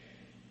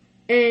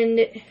 And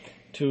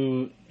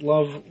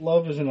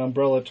love is an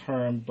umbrella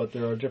term, but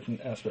there are different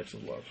aspects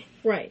of love.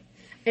 Right.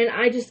 And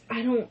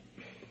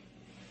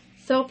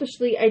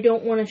selfishly, I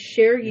don't want to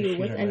share you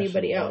with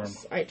anybody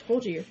else. I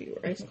told you your feet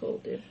were ice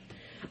cold, dude.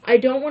 I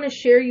don't want to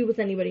share you with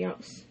anybody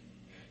else.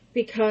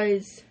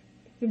 Because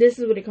this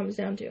is what it comes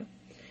down to.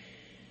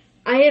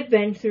 I have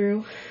been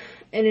through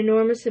an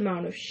enormous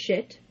amount of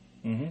shit,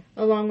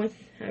 along with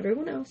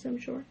everyone else, I'm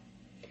sure.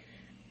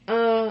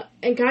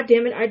 And God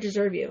damn it, I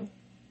deserve you.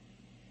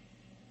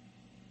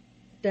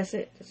 That's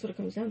it. That's what it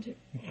comes down to.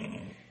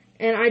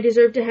 And I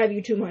deserve to have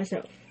you to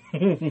myself.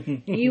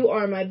 You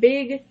are my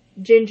big,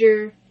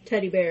 ginger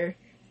teddy bear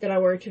that I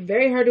worked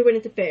very hard to win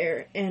at the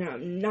fair, and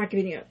I'm not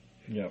giving you up.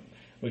 Yeah.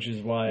 Which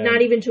is why...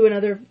 Not even to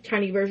another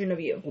tiny version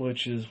of you.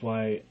 Which is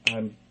why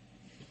I'm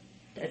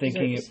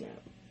thinking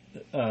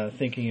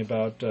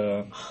about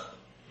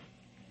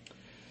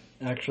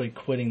actually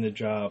quitting the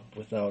job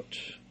without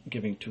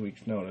giving 2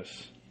 weeks'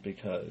 notice,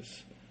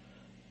 because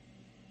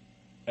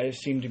I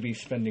seem to be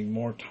spending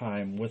more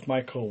time with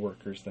my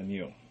coworkers than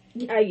you.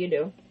 Yeah, you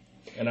do.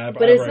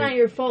 But it's not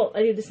your fault.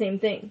 I do the same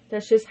thing.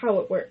 That's just how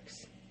it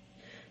works.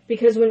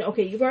 Because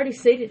you've already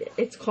stated it.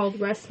 It's called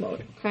rest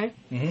mode, okay?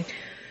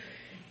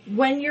 Mm-hmm.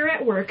 When you're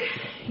at work,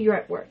 you're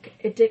at work.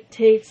 It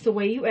dictates the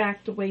way you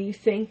act, the way you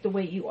think, the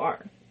way you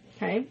are,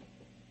 okay?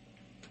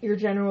 Your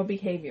general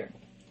behavior,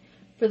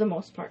 for the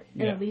most part,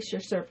 and at least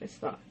your surface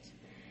thoughts,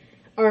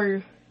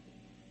 are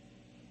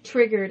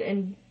triggered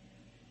and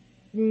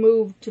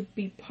moved to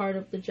be part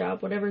of the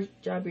job, whatever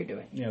job you're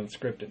doing. Yeah, it's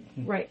scripted.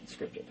 Right,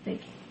 scripted.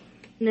 Thank you.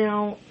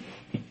 Now,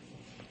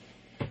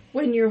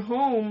 when you're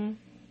home,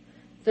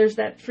 there's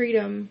that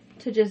freedom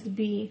to just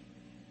be.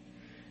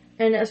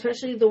 And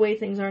especially the way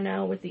things are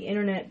now with the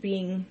internet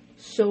being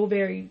so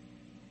very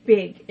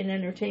big in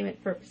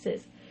entertainment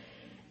purposes,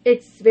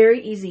 it's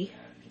very easy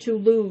to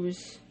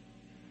lose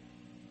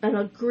an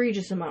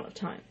egregious amount of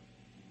time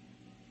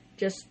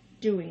just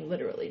doing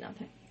literally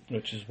nothing.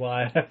 Which is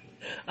why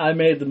I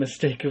made the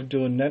mistake of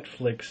doing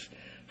Netflix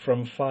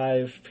from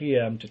 5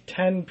 p.m. to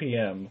 10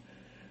 p.m.,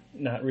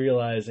 not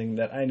realizing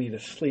that I need to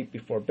sleep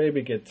before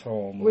baby gets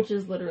home. Which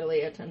is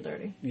literally at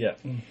 10:30. Yeah.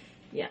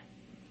 Yeah.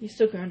 You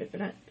still grounded for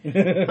that.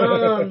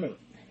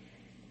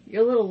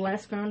 You're a little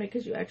less grounded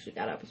because you actually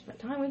got up and spent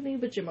time with me,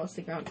 but you're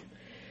mostly grounded.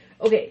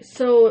 Okay,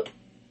 so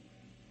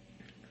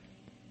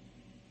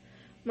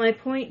my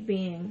point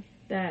being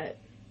that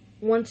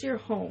once you're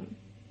home,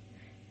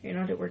 you're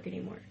not at work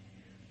anymore.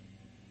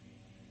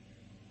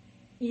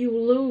 You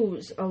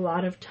lose a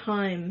lot of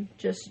time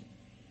just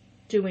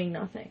doing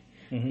nothing.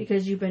 Mm-hmm.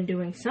 Because you've been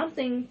doing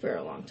something for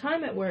a long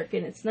time at work,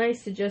 and it's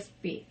nice to just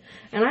be.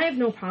 And I have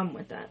no problem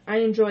with that. I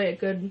enjoy a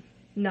good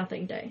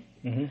nothing day.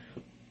 Mm-hmm.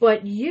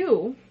 But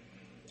you,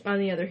 on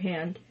the other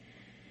hand,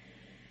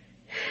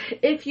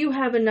 if you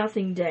have a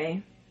nothing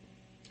day,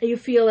 you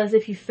feel as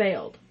if you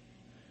failed.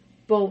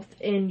 Both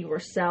in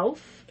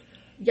yourself.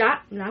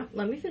 Let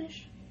me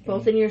finish.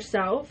 Both in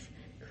yourself,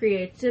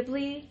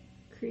 creatively,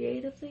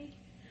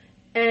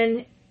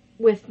 and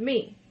with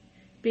me.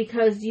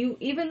 Because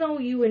even though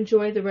you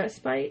enjoy the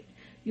respite,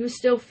 you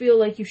still feel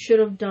like you should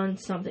have done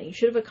something. You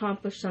should have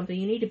accomplished something.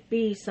 You need to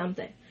be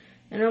something.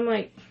 And I'm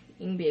like,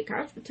 you can be a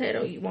couch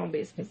potato. You won't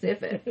be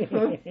specific.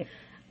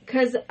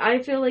 Because I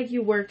feel like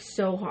you work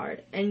so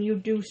hard. And you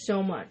do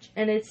so much.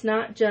 And it's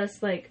not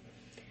just like,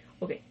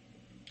 okay,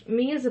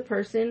 me as a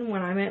person,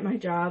 when I'm at my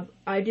job,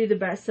 I do the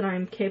best that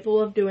I'm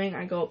capable of doing.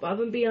 I go above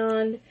and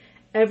beyond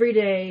every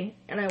day,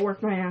 and I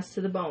work my ass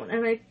to the bone,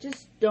 and I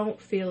just don't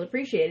feel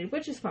appreciated,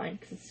 which is fine,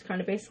 because it's kind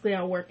of basically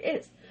how work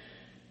is.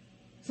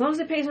 As long as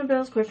it pays my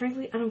bills, quite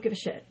frankly, I don't give a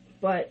shit.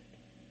 But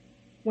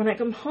when I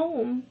come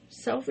home,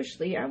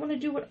 selfishly, I want to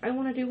do what I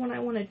want to do when I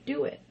want to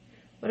do it,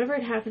 whatever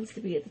it happens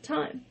to be at the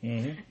time.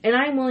 Mm-hmm. And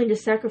I'm willing to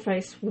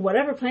sacrifice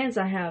whatever plans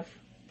I have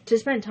to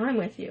spend time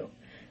with you,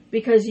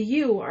 because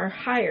you are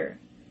higher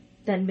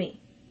than me,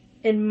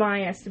 in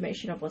my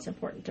estimation of what's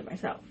important to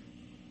myself.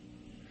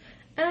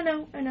 I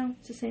know,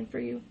 it's the same for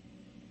you.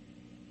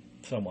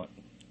 Somewhat.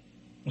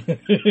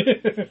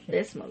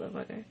 This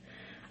motherfucker.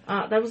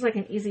 That was like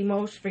an easy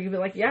most for you to be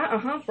like,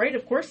 yeah, right,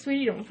 of course,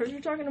 sweetie, don't know what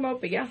you're talking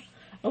about, but yeah.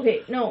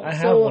 Okay, no, I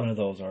have one of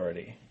those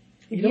already.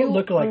 You don't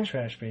look like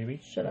trash, baby.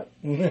 Shut up.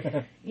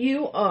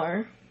 You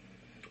are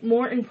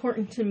more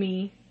important to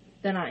me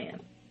than I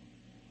am.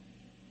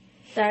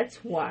 That's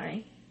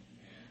why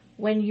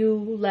when you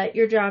let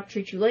your job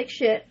treat you like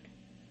shit,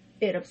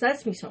 it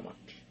upsets me so much.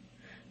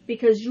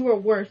 Because you are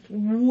worth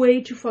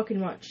way too fucking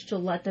much to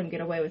let them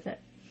get away with it.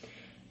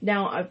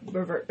 Now, I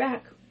revert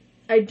back.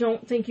 I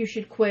don't think you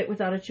should quit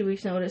without a 2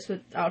 weeks notice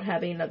without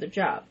having another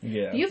job.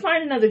 Yeah. If you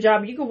find another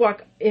job, you can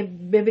walk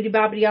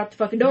bibbidi-bobbidi out the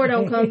fucking door,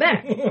 don't come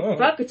back.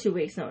 Fuck a 2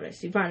 weeks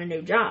notice. You find a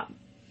new job.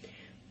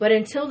 But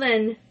until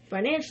then,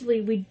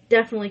 financially, we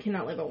definitely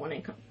cannot live on one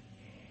income.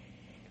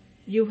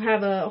 You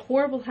have a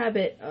horrible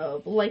habit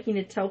of liking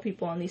to tell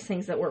people on these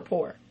things that we're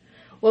poor.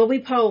 Well, we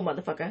PO,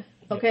 motherfucker.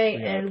 Okay?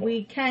 Yep, and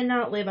we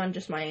cannot live on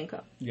just my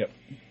income. Yep.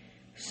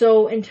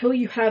 So until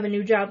you have a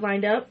new job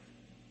lined up,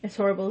 as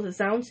horrible as it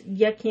sounds,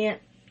 you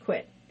can't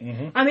quit.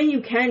 Mm-hmm. I mean,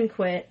 you can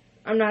quit.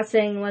 I'm not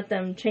saying let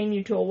them chain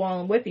you to a wall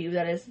and whip you.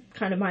 That is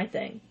kind of my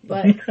thing.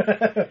 But,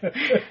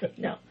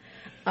 no.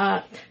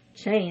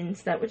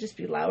 Chains, that would just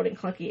be loud and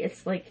clunky.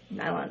 It's like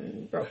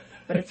nylon rope,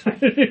 but it's fine.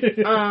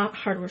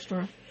 Hardware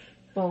store.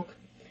 Bulk.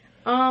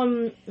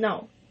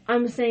 No.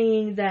 I'm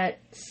saying that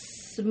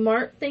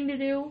smart thing to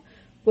do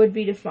would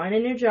be to find a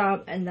new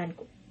job and then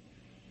quit.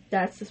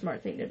 That's the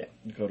smart thing to do.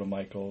 Go to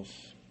Michael's,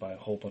 buy a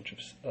whole bunch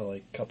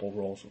of, couple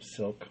rolls of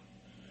silk.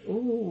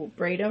 Ooh,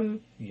 braid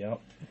them.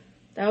 Yep.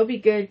 That would be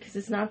good because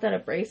it's not that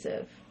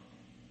abrasive.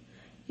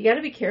 You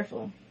gotta be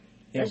careful.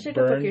 That shit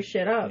can fuck your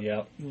shit up.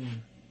 Yep.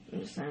 I'm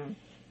just saying.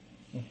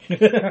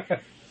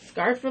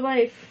 Scarred for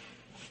life.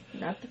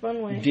 Not the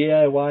fun way.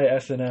 DIY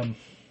S&M.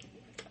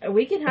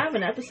 We can have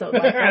an episode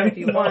like that if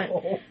you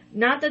want.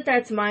 Not that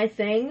that's my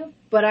thing,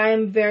 but I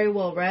am very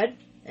well read,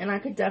 and I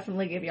could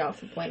definitely give y'all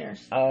some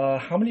pointers.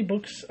 How many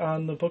books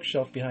on the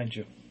bookshelf behind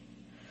you?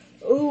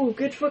 Ooh,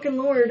 good fucking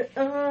lord.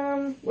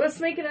 Let's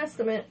make an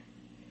estimate.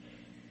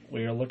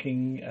 We are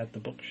looking at the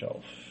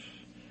bookshelf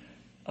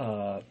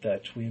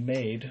that we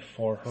made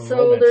for her so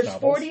romance there's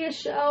novels. 40 a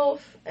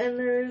shelf, and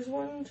there's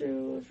 1,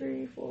 2,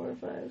 3, 4,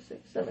 5,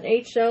 6, 7,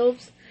 8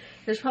 shelves.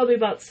 There's probably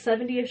about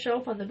 70 a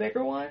shelf on the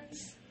bigger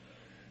ones.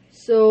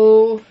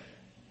 So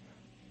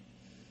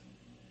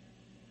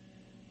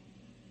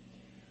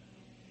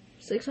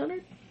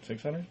 600?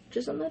 600?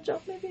 Just on that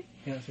shelf, maybe?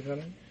 Yeah,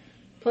 600.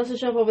 Plus the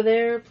shelf over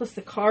there, plus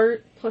the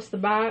cart, plus the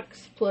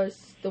box,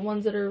 plus the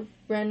ones that are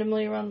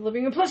randomly around the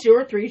living room, plus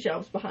your 3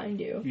 shelves behind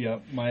you. Yeah,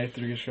 my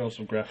 3 shelves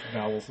of graphic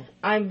novels.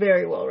 I'm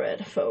very well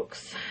read,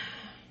 folks.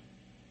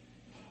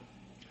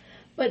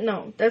 But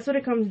no, that's what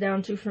it comes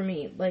down to for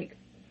me. Like,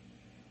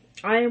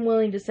 I am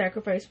willing to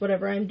sacrifice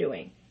whatever I'm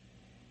doing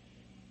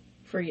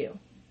for you.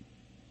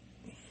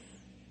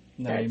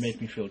 Now you make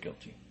me feel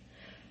guilty.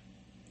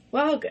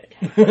 Well, good.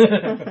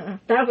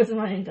 That was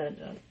my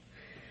intention.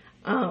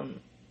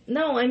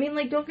 No, I mean,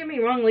 like, don't get me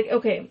wrong. Like,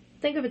 okay,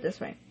 think of it this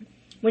way.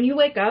 When you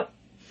wake up,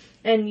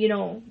 and, you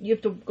know, you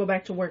have to go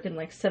back to work in,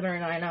 like, 7 or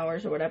 9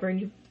 hours or whatever, and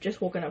you've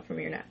just woken up from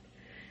your nap.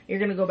 You're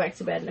gonna go back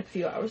to bed in a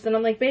few hours. Then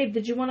I'm like, babe,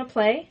 did you want to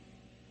play?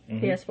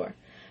 Mm-hmm. PS4.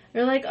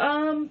 They're like,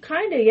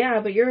 kinda, yeah,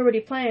 but you're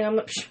already playing. I'm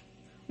like, psh,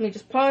 let me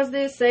just pause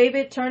this, save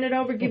it, turn it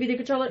over, give you the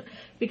controller,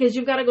 because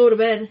you've got to go to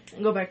bed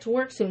and go back to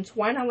work soon, so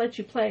why not let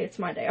you play? It's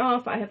my day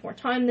off, I have more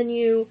time than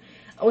you,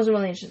 I wasn't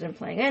really interested in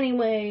playing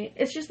anyway.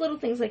 It's just little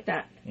things like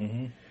that.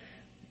 Mm-hmm.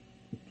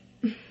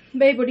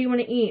 Babe, what do you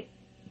want to eat?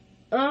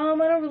 I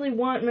don't really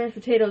want mashed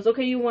potatoes.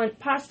 Okay, you want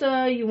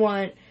pasta, you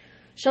want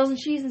shells and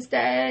cheese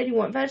instead, you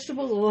want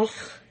vegetables,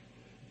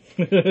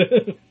 ugh.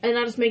 And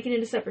I'll just make it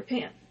into a separate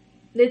pan.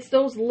 It's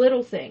those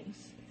little things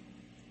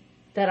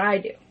that I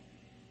do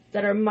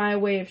that are my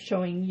way of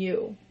showing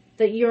you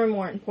that you're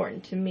more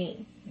important to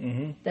me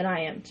than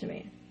I am to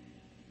me.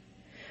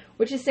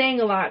 Which is saying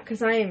a lot, because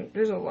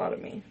there's a lot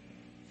of me.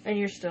 And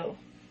you're still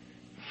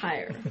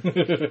higher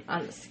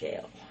on the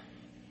scale.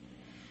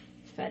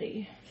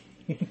 Fatty.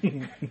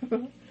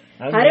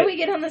 How did we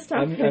get on this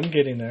topic? I'm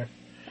getting there.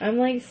 I'm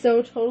like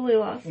so totally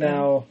lost.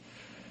 Now,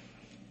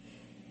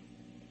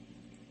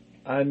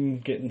 I'm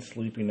getting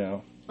sleepy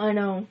now. I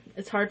know.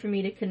 It's hard for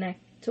me to connect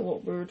to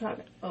what we were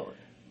talking about.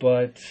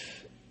 But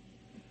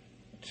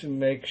to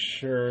make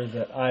sure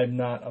that I'm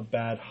not a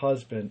bad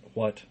husband,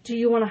 what? Do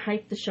you want to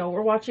hype the show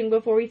we're watching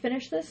before we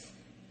finish this?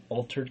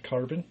 Altered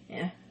Carbon?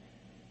 Yeah.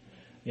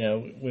 Yeah,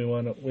 we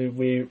want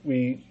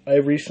to. I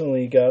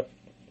recently got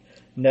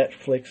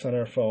Netflix on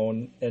our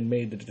phone and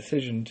made the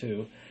decision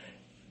to,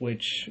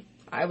 which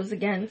I was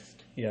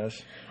against.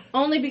 Yes.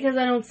 Only because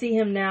I don't see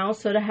him now,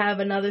 so to have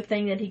another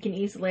thing that he can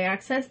easily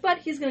access, but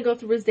he's going to go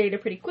through his data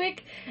pretty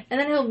quick, and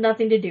then he'll have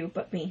nothing to do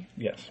but me.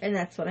 Yes. And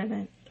that's what I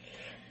meant.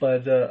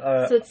 But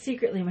so it's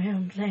secretly my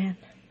own plan.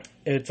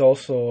 It's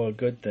also a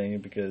good thing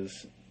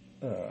because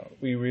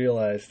we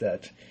realized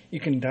that you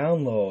can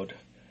download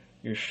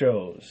your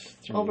shows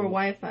through over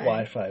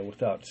Wi-Fi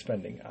without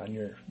spending on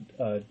your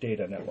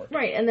data network.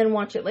 Right, and then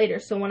watch it later.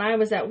 So when I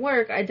was at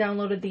work, I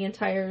downloaded the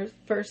entire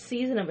first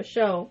season of a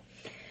show.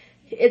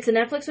 It's a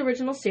Netflix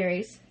original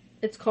series.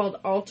 It's called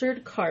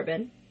Altered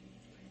Carbon.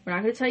 We're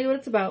not going to tell you what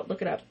it's about.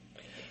 Look it up.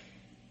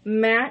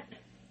 Matt,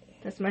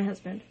 that's my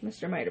husband,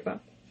 Mr. Miterba.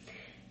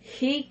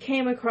 He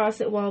came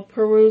across it while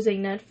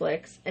perusing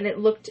Netflix, and it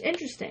looked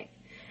interesting.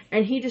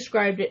 And he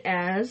described it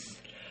as...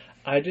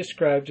 I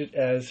described it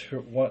as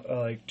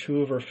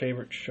two of her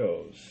favorite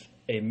shows.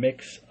 A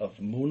mix of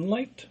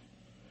Moonlight,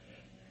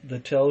 the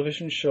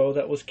television show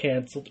that was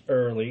canceled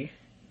early.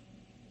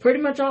 Pretty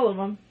much all of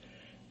them.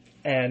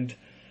 And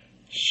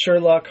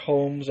Sherlock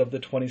Holmes of the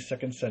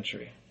 22nd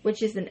century.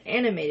 Which is an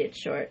animated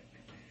short.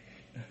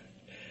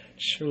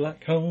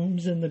 Sherlock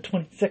Holmes in the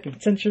 22nd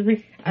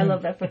century. I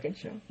love that fucking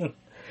show.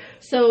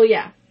 So,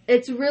 yeah.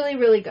 It's really,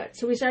 really good.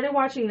 So we started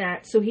watching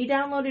that. So he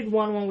downloaded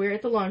one while we were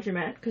at the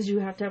laundromat, because you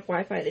have to have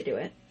Wi-Fi to do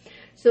it.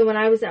 So when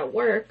I was at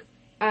work,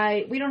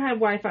 we don't have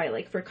Wi-Fi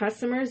like for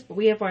customers, but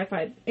we have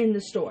Wi-Fi in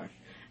the store.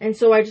 And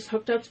so I just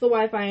hooked up to the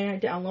Wi-Fi and I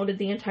downloaded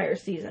the entire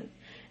season.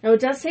 Now, it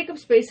does take up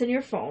space in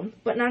your phone,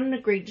 but not an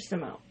egregious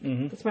amount.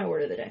 Mm-hmm. That's my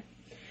word of the day.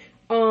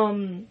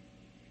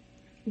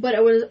 But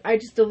I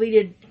just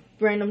deleted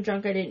random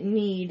junk I didn't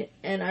need,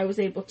 and I was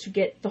able to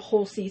get the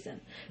whole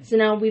season. So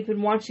now we've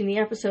been watching the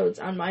episodes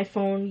on my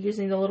phone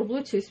using the little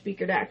Bluetooth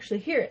speaker to actually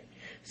hear it.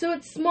 So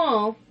it's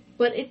small,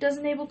 but it does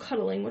enable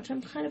cuddling, which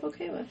I'm kind of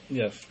okay with.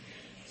 Yes.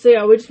 So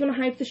yeah, we just want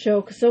to hype the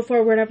show, because so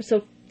far we're in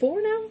episode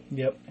 4 now.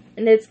 Yep.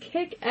 And it's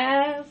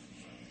kick-ass.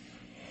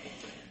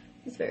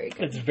 It's very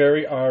good. It's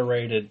very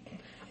R-rated.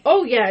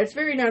 Oh yeah, it's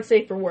very not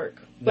safe for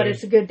work, but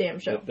it's a good damn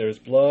show. There's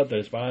blood,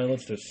 there's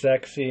violence, there's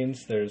sex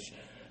scenes, there's...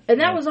 And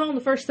that was all in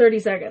the first 30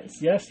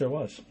 seconds. Yes, there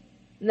was.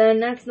 Then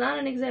that's not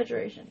an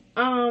exaggeration.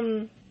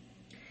 The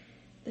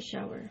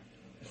shower.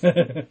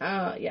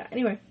 Yeah,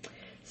 anyway.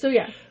 So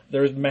yeah.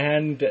 There's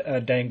man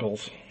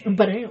dangles.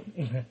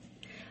 Bam.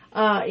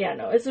 Yeah,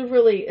 no, it's a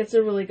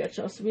really good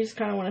show. So we just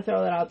kind of want to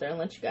throw that out there and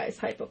let you guys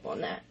hype up on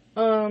that.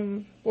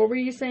 What were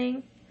you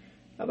saying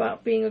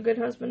about being a good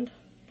husband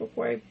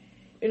before I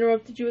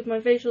interrupted you with my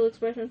facial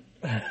expression?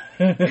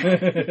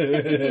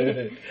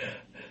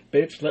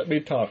 Bitch, let me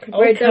talk.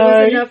 Right, okay. That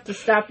was enough to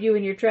stop you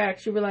in your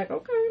tracks. You were like,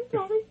 okay, I'm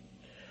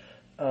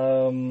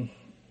sorry.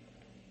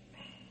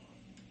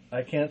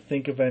 I can't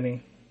think of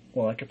any.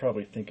 Well, I could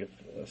probably think of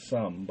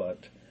some,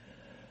 but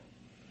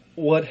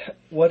what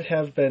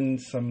have been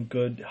some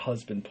good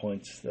husband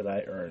points that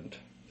I earned?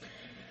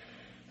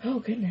 Oh,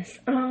 goodness.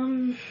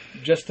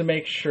 Just to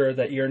make sure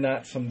that you're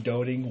not some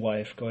doting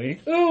wife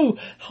going, ooh,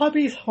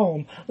 hubby's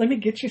home. Let me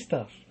get you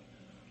stuff.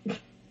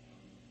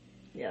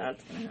 Yeah,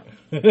 that's gonna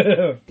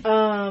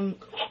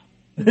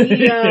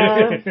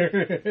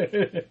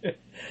happen.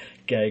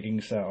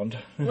 Gagging sound.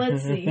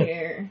 Let's see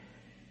here.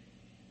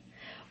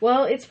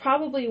 Well, it's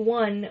probably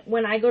one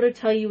when I go to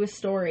tell you a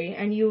story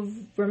and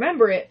you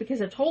remember it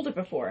because I've told it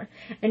before,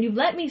 and you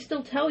let me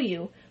still tell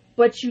you,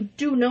 but you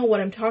do know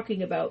what I'm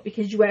talking about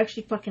because you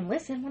actually fucking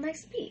listen when I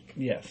speak.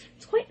 Yes.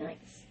 It's quite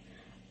nice.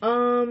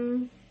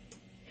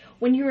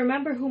 When you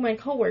remember who my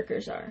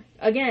coworkers are.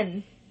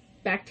 Again,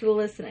 back to the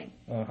listening.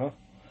 Uh-huh.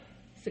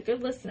 He's a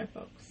good listener,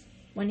 folks.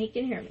 When he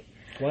can hear me.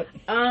 What?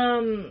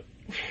 I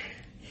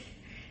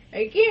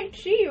can't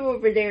see you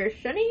over there,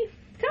 Sonny.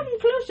 Come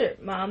closer.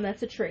 Mom,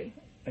 that's a tree.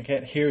 I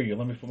can't hear you.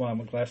 Let me put my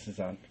glasses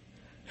on.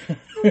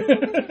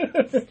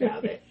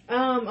 Stop it.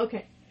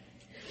 Okay.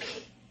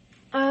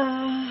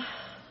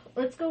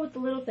 Let's go with the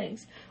little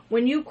things.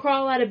 When you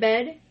crawl out of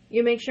bed,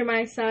 you make sure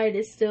my side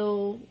is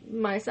still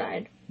my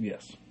side.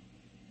 Yes.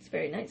 It's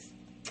very nice.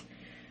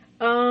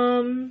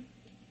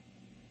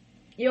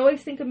 You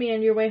always think of me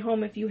on your way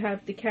home if you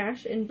have the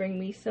cash and bring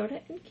me soda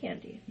and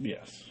candy.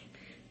 Yes.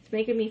 It's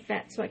making me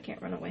fat so I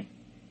can't run away.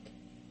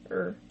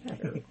 Let's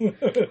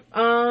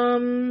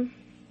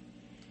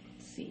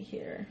see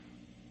here.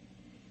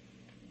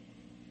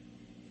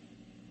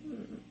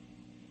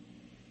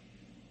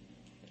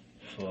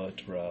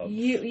 Foot rubs.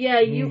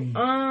 You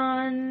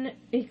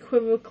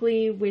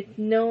unequivocally, with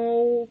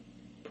no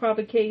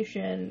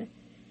provocation,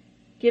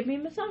 give me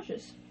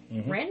massages.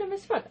 Mm-hmm. Random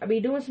as fuck. I'll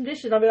be doing some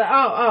dishes. I'll be like,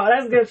 oh,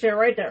 that's good shit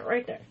right there.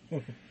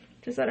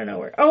 Just out of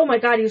nowhere. Oh my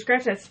god, you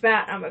scratched that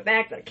spot on my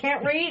back that I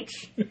can't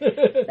reach.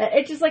 That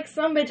itches like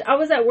some bitch. I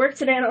was at work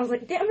today and I was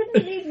like, damn it, I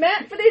need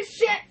Matt for this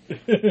shit.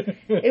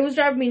 It was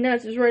driving me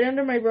nuts. It was right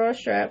under my bra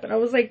strap and I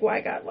was like,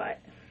 why God, why?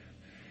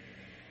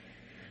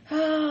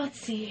 Oh,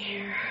 let's see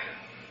here.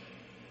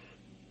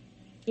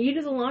 You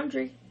do the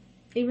laundry,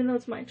 even though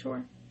it's my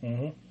chore.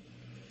 Mm-hmm.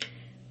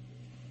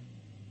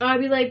 I'd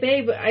be like,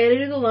 babe, I gotta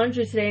do the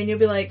laundry today, and you'll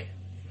be like,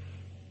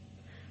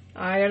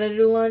 I gotta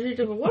do laundry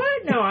too.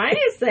 What? No, I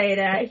didn't say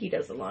that. He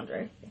does the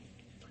laundry.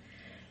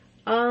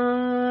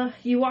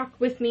 You walk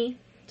with me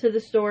to the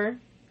store,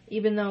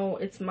 even though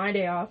it's my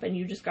day off and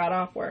you just got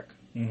off work.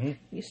 Mm-hmm.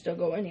 You still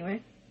go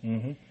anyway.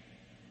 Mm-hmm.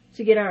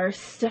 To get our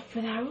stuff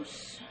for the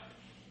house.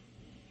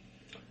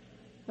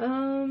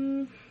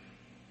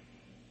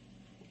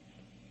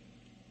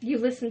 You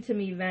listen to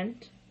me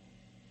vent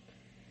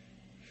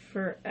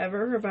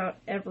forever about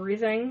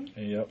everything.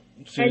 Yep.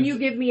 And you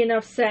give me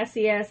enough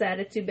sassy ass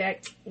attitude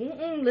back.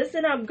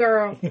 Listen up,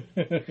 girl.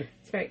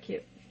 It's very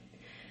cute.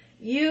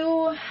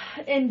 You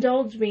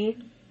indulge me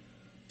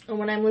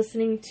when I'm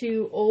listening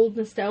to old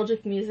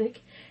nostalgic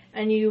music,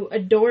 and you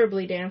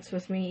adorably dance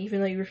with me,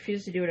 even though you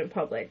refuse to do it in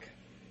public.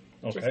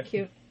 Which is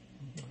cute.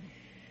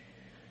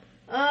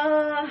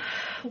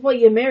 Well,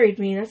 you married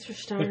me, that's for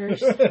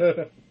starters.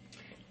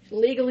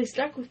 Legally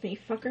stuck with me,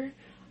 fucker.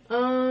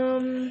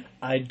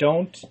 I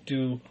don't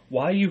do...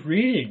 Why are you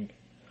reading?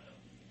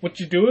 What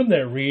you doing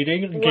there?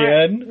 Reading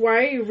again? Why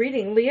are you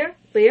reading? Leah?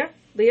 Are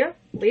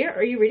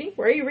you reading?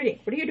 Why are you reading?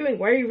 What are you doing?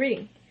 Why are you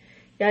reading?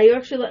 Yeah, you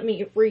actually let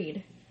me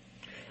read.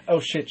 Oh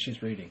shit,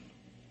 she's reading.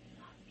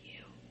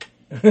 You.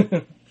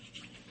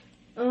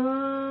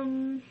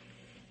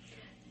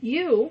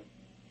 You,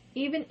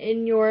 even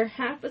in your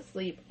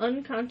half-asleep,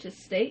 unconscious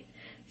state,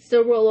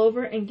 still roll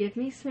over and give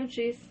me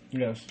smoochies.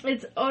 Yes.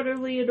 It's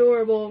utterly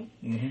adorable.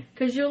 Mm-hmm.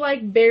 Because you're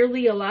like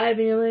barely alive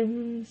and you're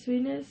like,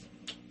 sweetness.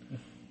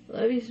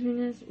 Love you,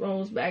 sweetness.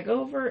 Rolls back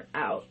over,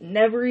 out.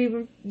 Never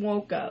even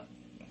woke up.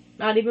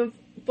 Not even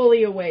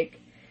fully awake.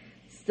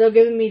 Still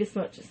giving me the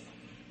smooches.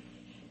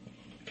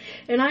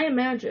 And I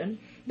imagine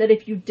that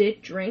if you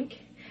did drink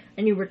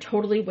and you were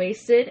totally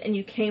wasted and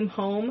you came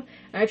home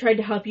and I tried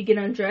to help you get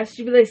undressed,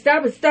 you'd be like,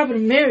 stop it,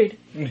 I'm married.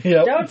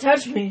 Yep. Don't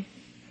touch me.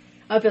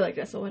 I feel like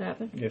that's what would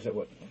happen. Yes, it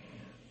would.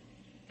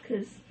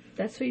 Because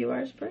that's who you are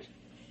as a person.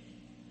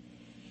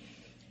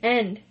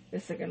 And the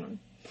second one.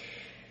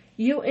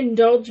 You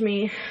indulge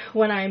me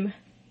when I'm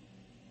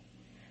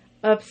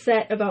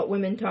upset about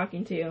women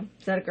talking to you.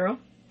 Is that a girl?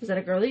 Is that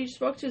a girl that you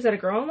spoke to? Is that a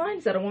girl online?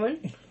 Is that a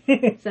woman?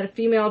 Is that a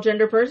female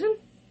gender person?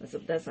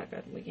 That's not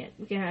good. We can't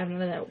have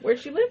none of that. Where'd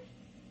she live?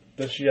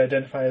 Does she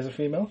identify as a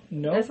female?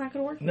 No. That's not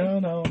gonna work.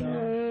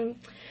 No.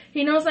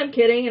 He knows I'm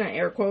kidding, and I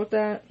air quote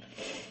that.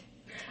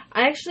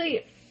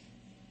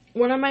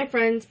 One of my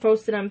friends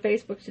posted on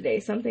Facebook today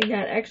something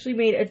that actually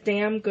made a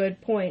damn good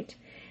point,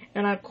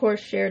 and I of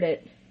course shared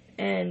it.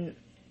 And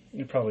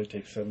it probably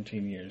takes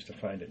 17 years to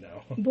find it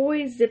now.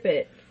 Boy, zip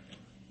it.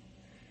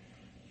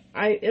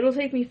 It'll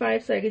take me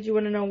 5 seconds. You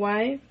want to know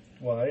why?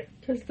 Why?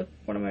 Because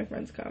one of my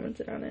friends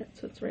commented on it,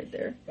 so it's right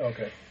there.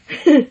 Okay.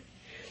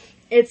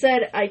 It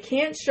said, I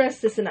can't stress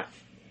this enough.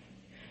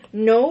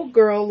 No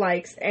girl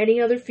likes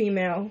any other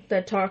female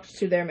that talks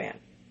to their man.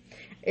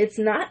 It's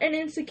not an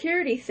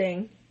insecurity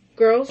thing.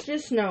 Girls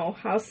just know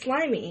how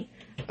slimy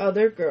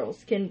other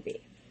girls can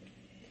be.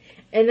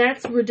 And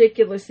that's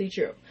ridiculously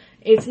true.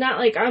 It's not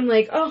like I'm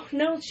like, oh,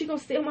 no, she gonna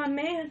steal my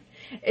man.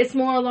 It's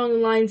more along the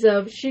lines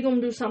of she gonna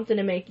do something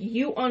to make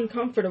you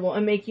uncomfortable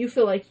and make you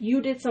feel like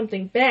you did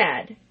something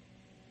bad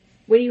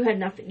when you had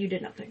nothing. You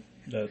did nothing.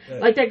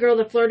 Like that girl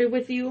that flirted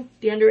with you,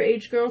 the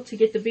underage girl, to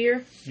get the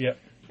beer. Yep.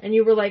 And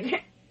you were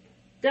like,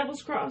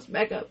 devil's cross,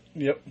 back up.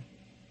 Yep.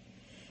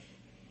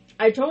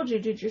 I told you,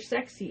 dude, you're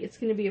sexy. It's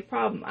gonna be a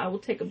problem. I will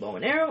take a bow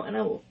and arrow and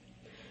I will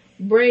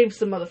brave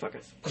some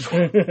motherfuckers.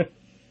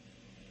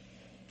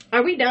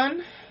 Are we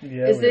done?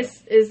 Yeah. Is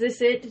this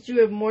it? Did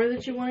you have more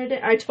that you wanted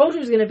to? I told you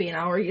it was gonna be an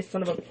hour, you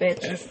son of a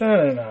bitch. It's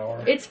not an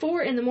hour. It's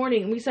 4 a.m.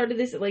 and we started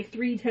this at like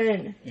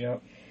 3:10.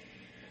 Yep.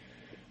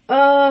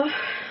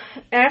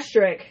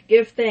 Asterisk.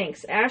 Give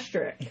thanks.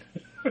 Asterisk.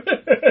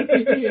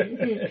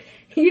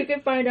 You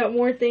can find out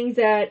more things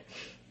at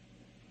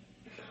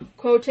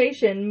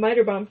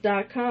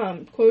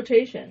quotationmiterbump.com.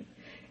 Quotation.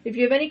 If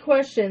you have any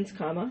questions,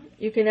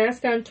 you can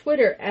ask on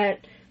Twitter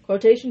at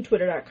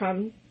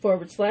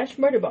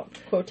quotationtwitter.com/murderbump.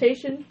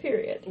 Quotation,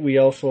 period. We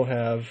also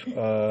have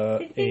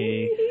a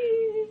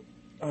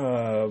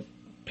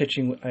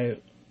pitching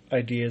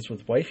ideas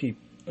with wifey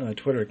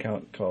Twitter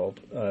account called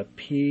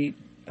PIWW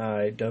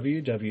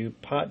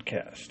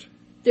Podcast.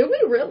 Do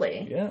we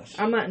really? Yes.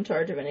 I'm not in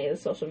charge of any of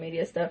the social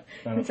media stuff,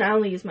 since I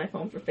only use my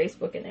phone for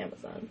Facebook and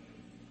Amazon.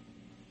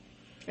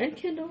 And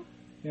Kindle.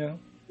 Yeah.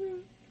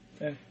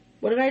 Yeah.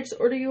 What did I just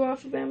order you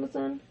off of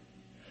Amazon?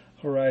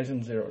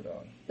 Horizon Zero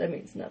Dawn. That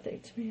means nothing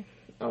to me.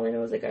 All I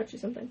know is I got you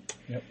something.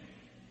 Yep.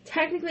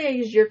 Technically, I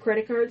used your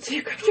credit card, so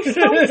you got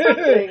yourself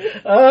something.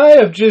 I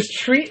am just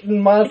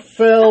treating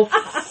myself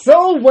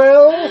so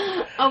well.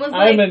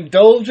 I'm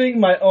indulging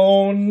my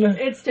own.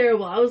 It's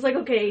terrible. I was like,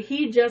 okay,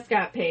 he just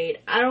got paid.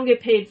 I don't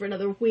get paid for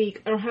another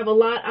week. I don't have a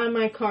lot on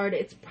my card.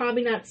 It's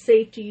probably not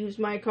safe to use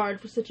my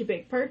card for such a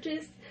big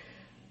purchase.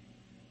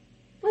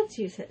 Let's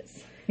use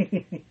his.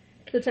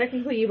 So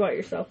technically, you bought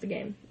yourself the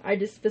game. I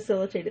just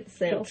facilitated the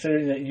sale.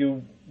 Considering that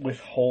you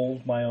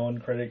withhold my own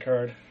credit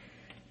card.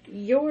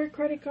 Your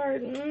credit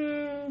card.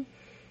 And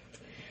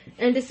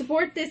to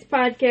support this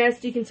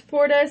podcast, you can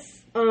support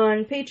us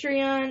on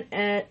Patreon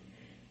at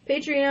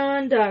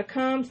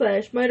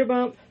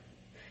patreon.com/miterbump.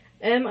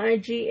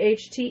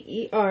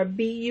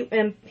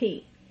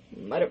 MIGHTERBUMP.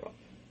 Miterbump.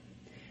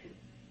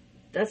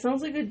 That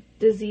sounds like a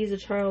disease a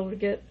child would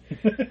get.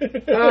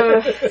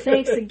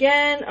 Thanks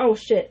again. Oh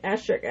shit.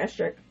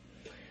 Asterisk.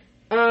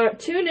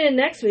 Tune in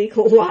next week,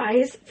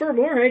 lies, for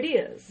more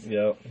ideas.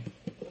 Yep.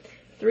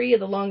 3 of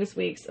the longest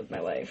weeks of my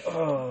life.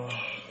 Oh.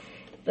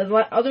 The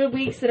other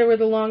weeks that were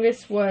the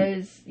longest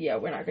was... Yeah,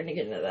 we're not going to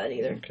get into that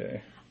either.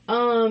 Okay.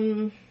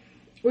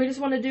 We just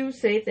want to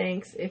say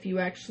thanks if you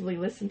actually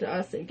listen to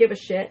us and give a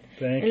shit.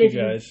 Thank and you, if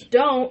guys. you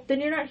don't, then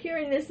you're not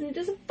hearing this and it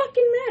doesn't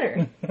fucking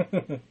matter.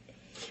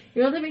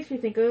 You know what that makes me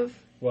think of?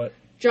 What?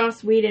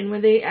 Joss Whedon,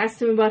 when they asked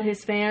him about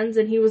his fans,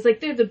 and he was like,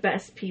 they're the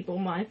best people,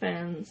 my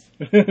fans.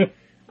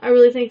 I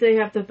really think they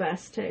have the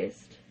best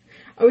taste.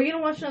 Are we going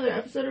to watch another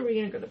episode, or are we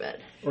going to go to bed?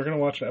 We're going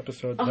to watch an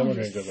episode, then we're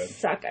going to go to bed.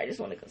 Suck. I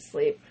just want to go to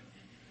sleep.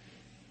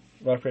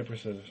 Rock, paper,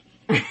 scissors.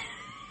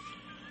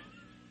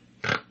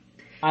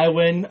 I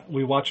win.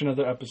 We watch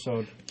another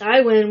episode.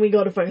 I win. We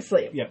go to fucking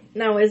sleep. Yep.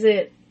 Now, is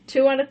it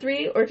 2 out of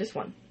 3 or just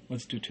 1?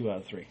 Let's do 2 out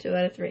of 3. 2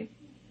 out of 3.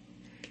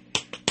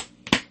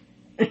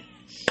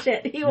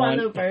 Shit, he won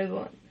the first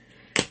one.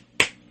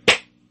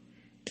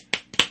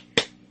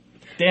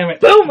 Damn it.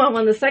 Boom, I'm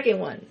on the second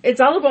one. It's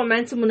all about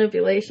mental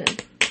manipulation.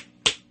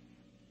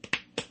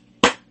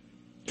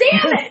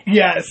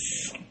 Yes.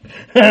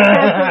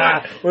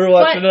 We're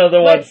watching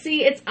another one. But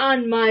see, it's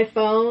on my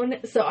phone,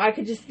 so I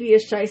could just be a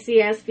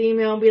shicey ass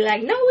female and be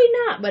like, "No, we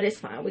not," but it's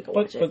fine. We can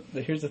watch it.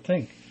 But here's the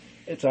thing: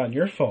 it's on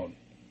your phone.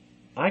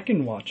 I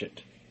can watch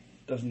it.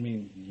 Doesn't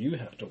mean you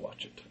have to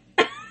watch it.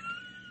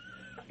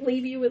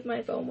 Leave you with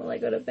my phone while I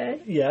go to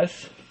bed.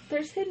 Yes.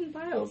 There's hidden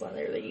files on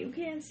there that you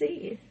can't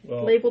see.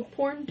 Well, labeled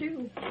porn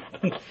too.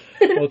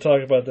 We'll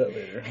talk about that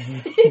later.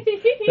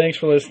 Thanks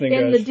for listening,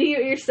 and guys. the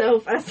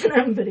do-it-yourself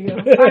S&M video.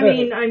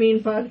 I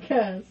mean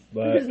podcast.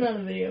 Bye. It's not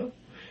a video.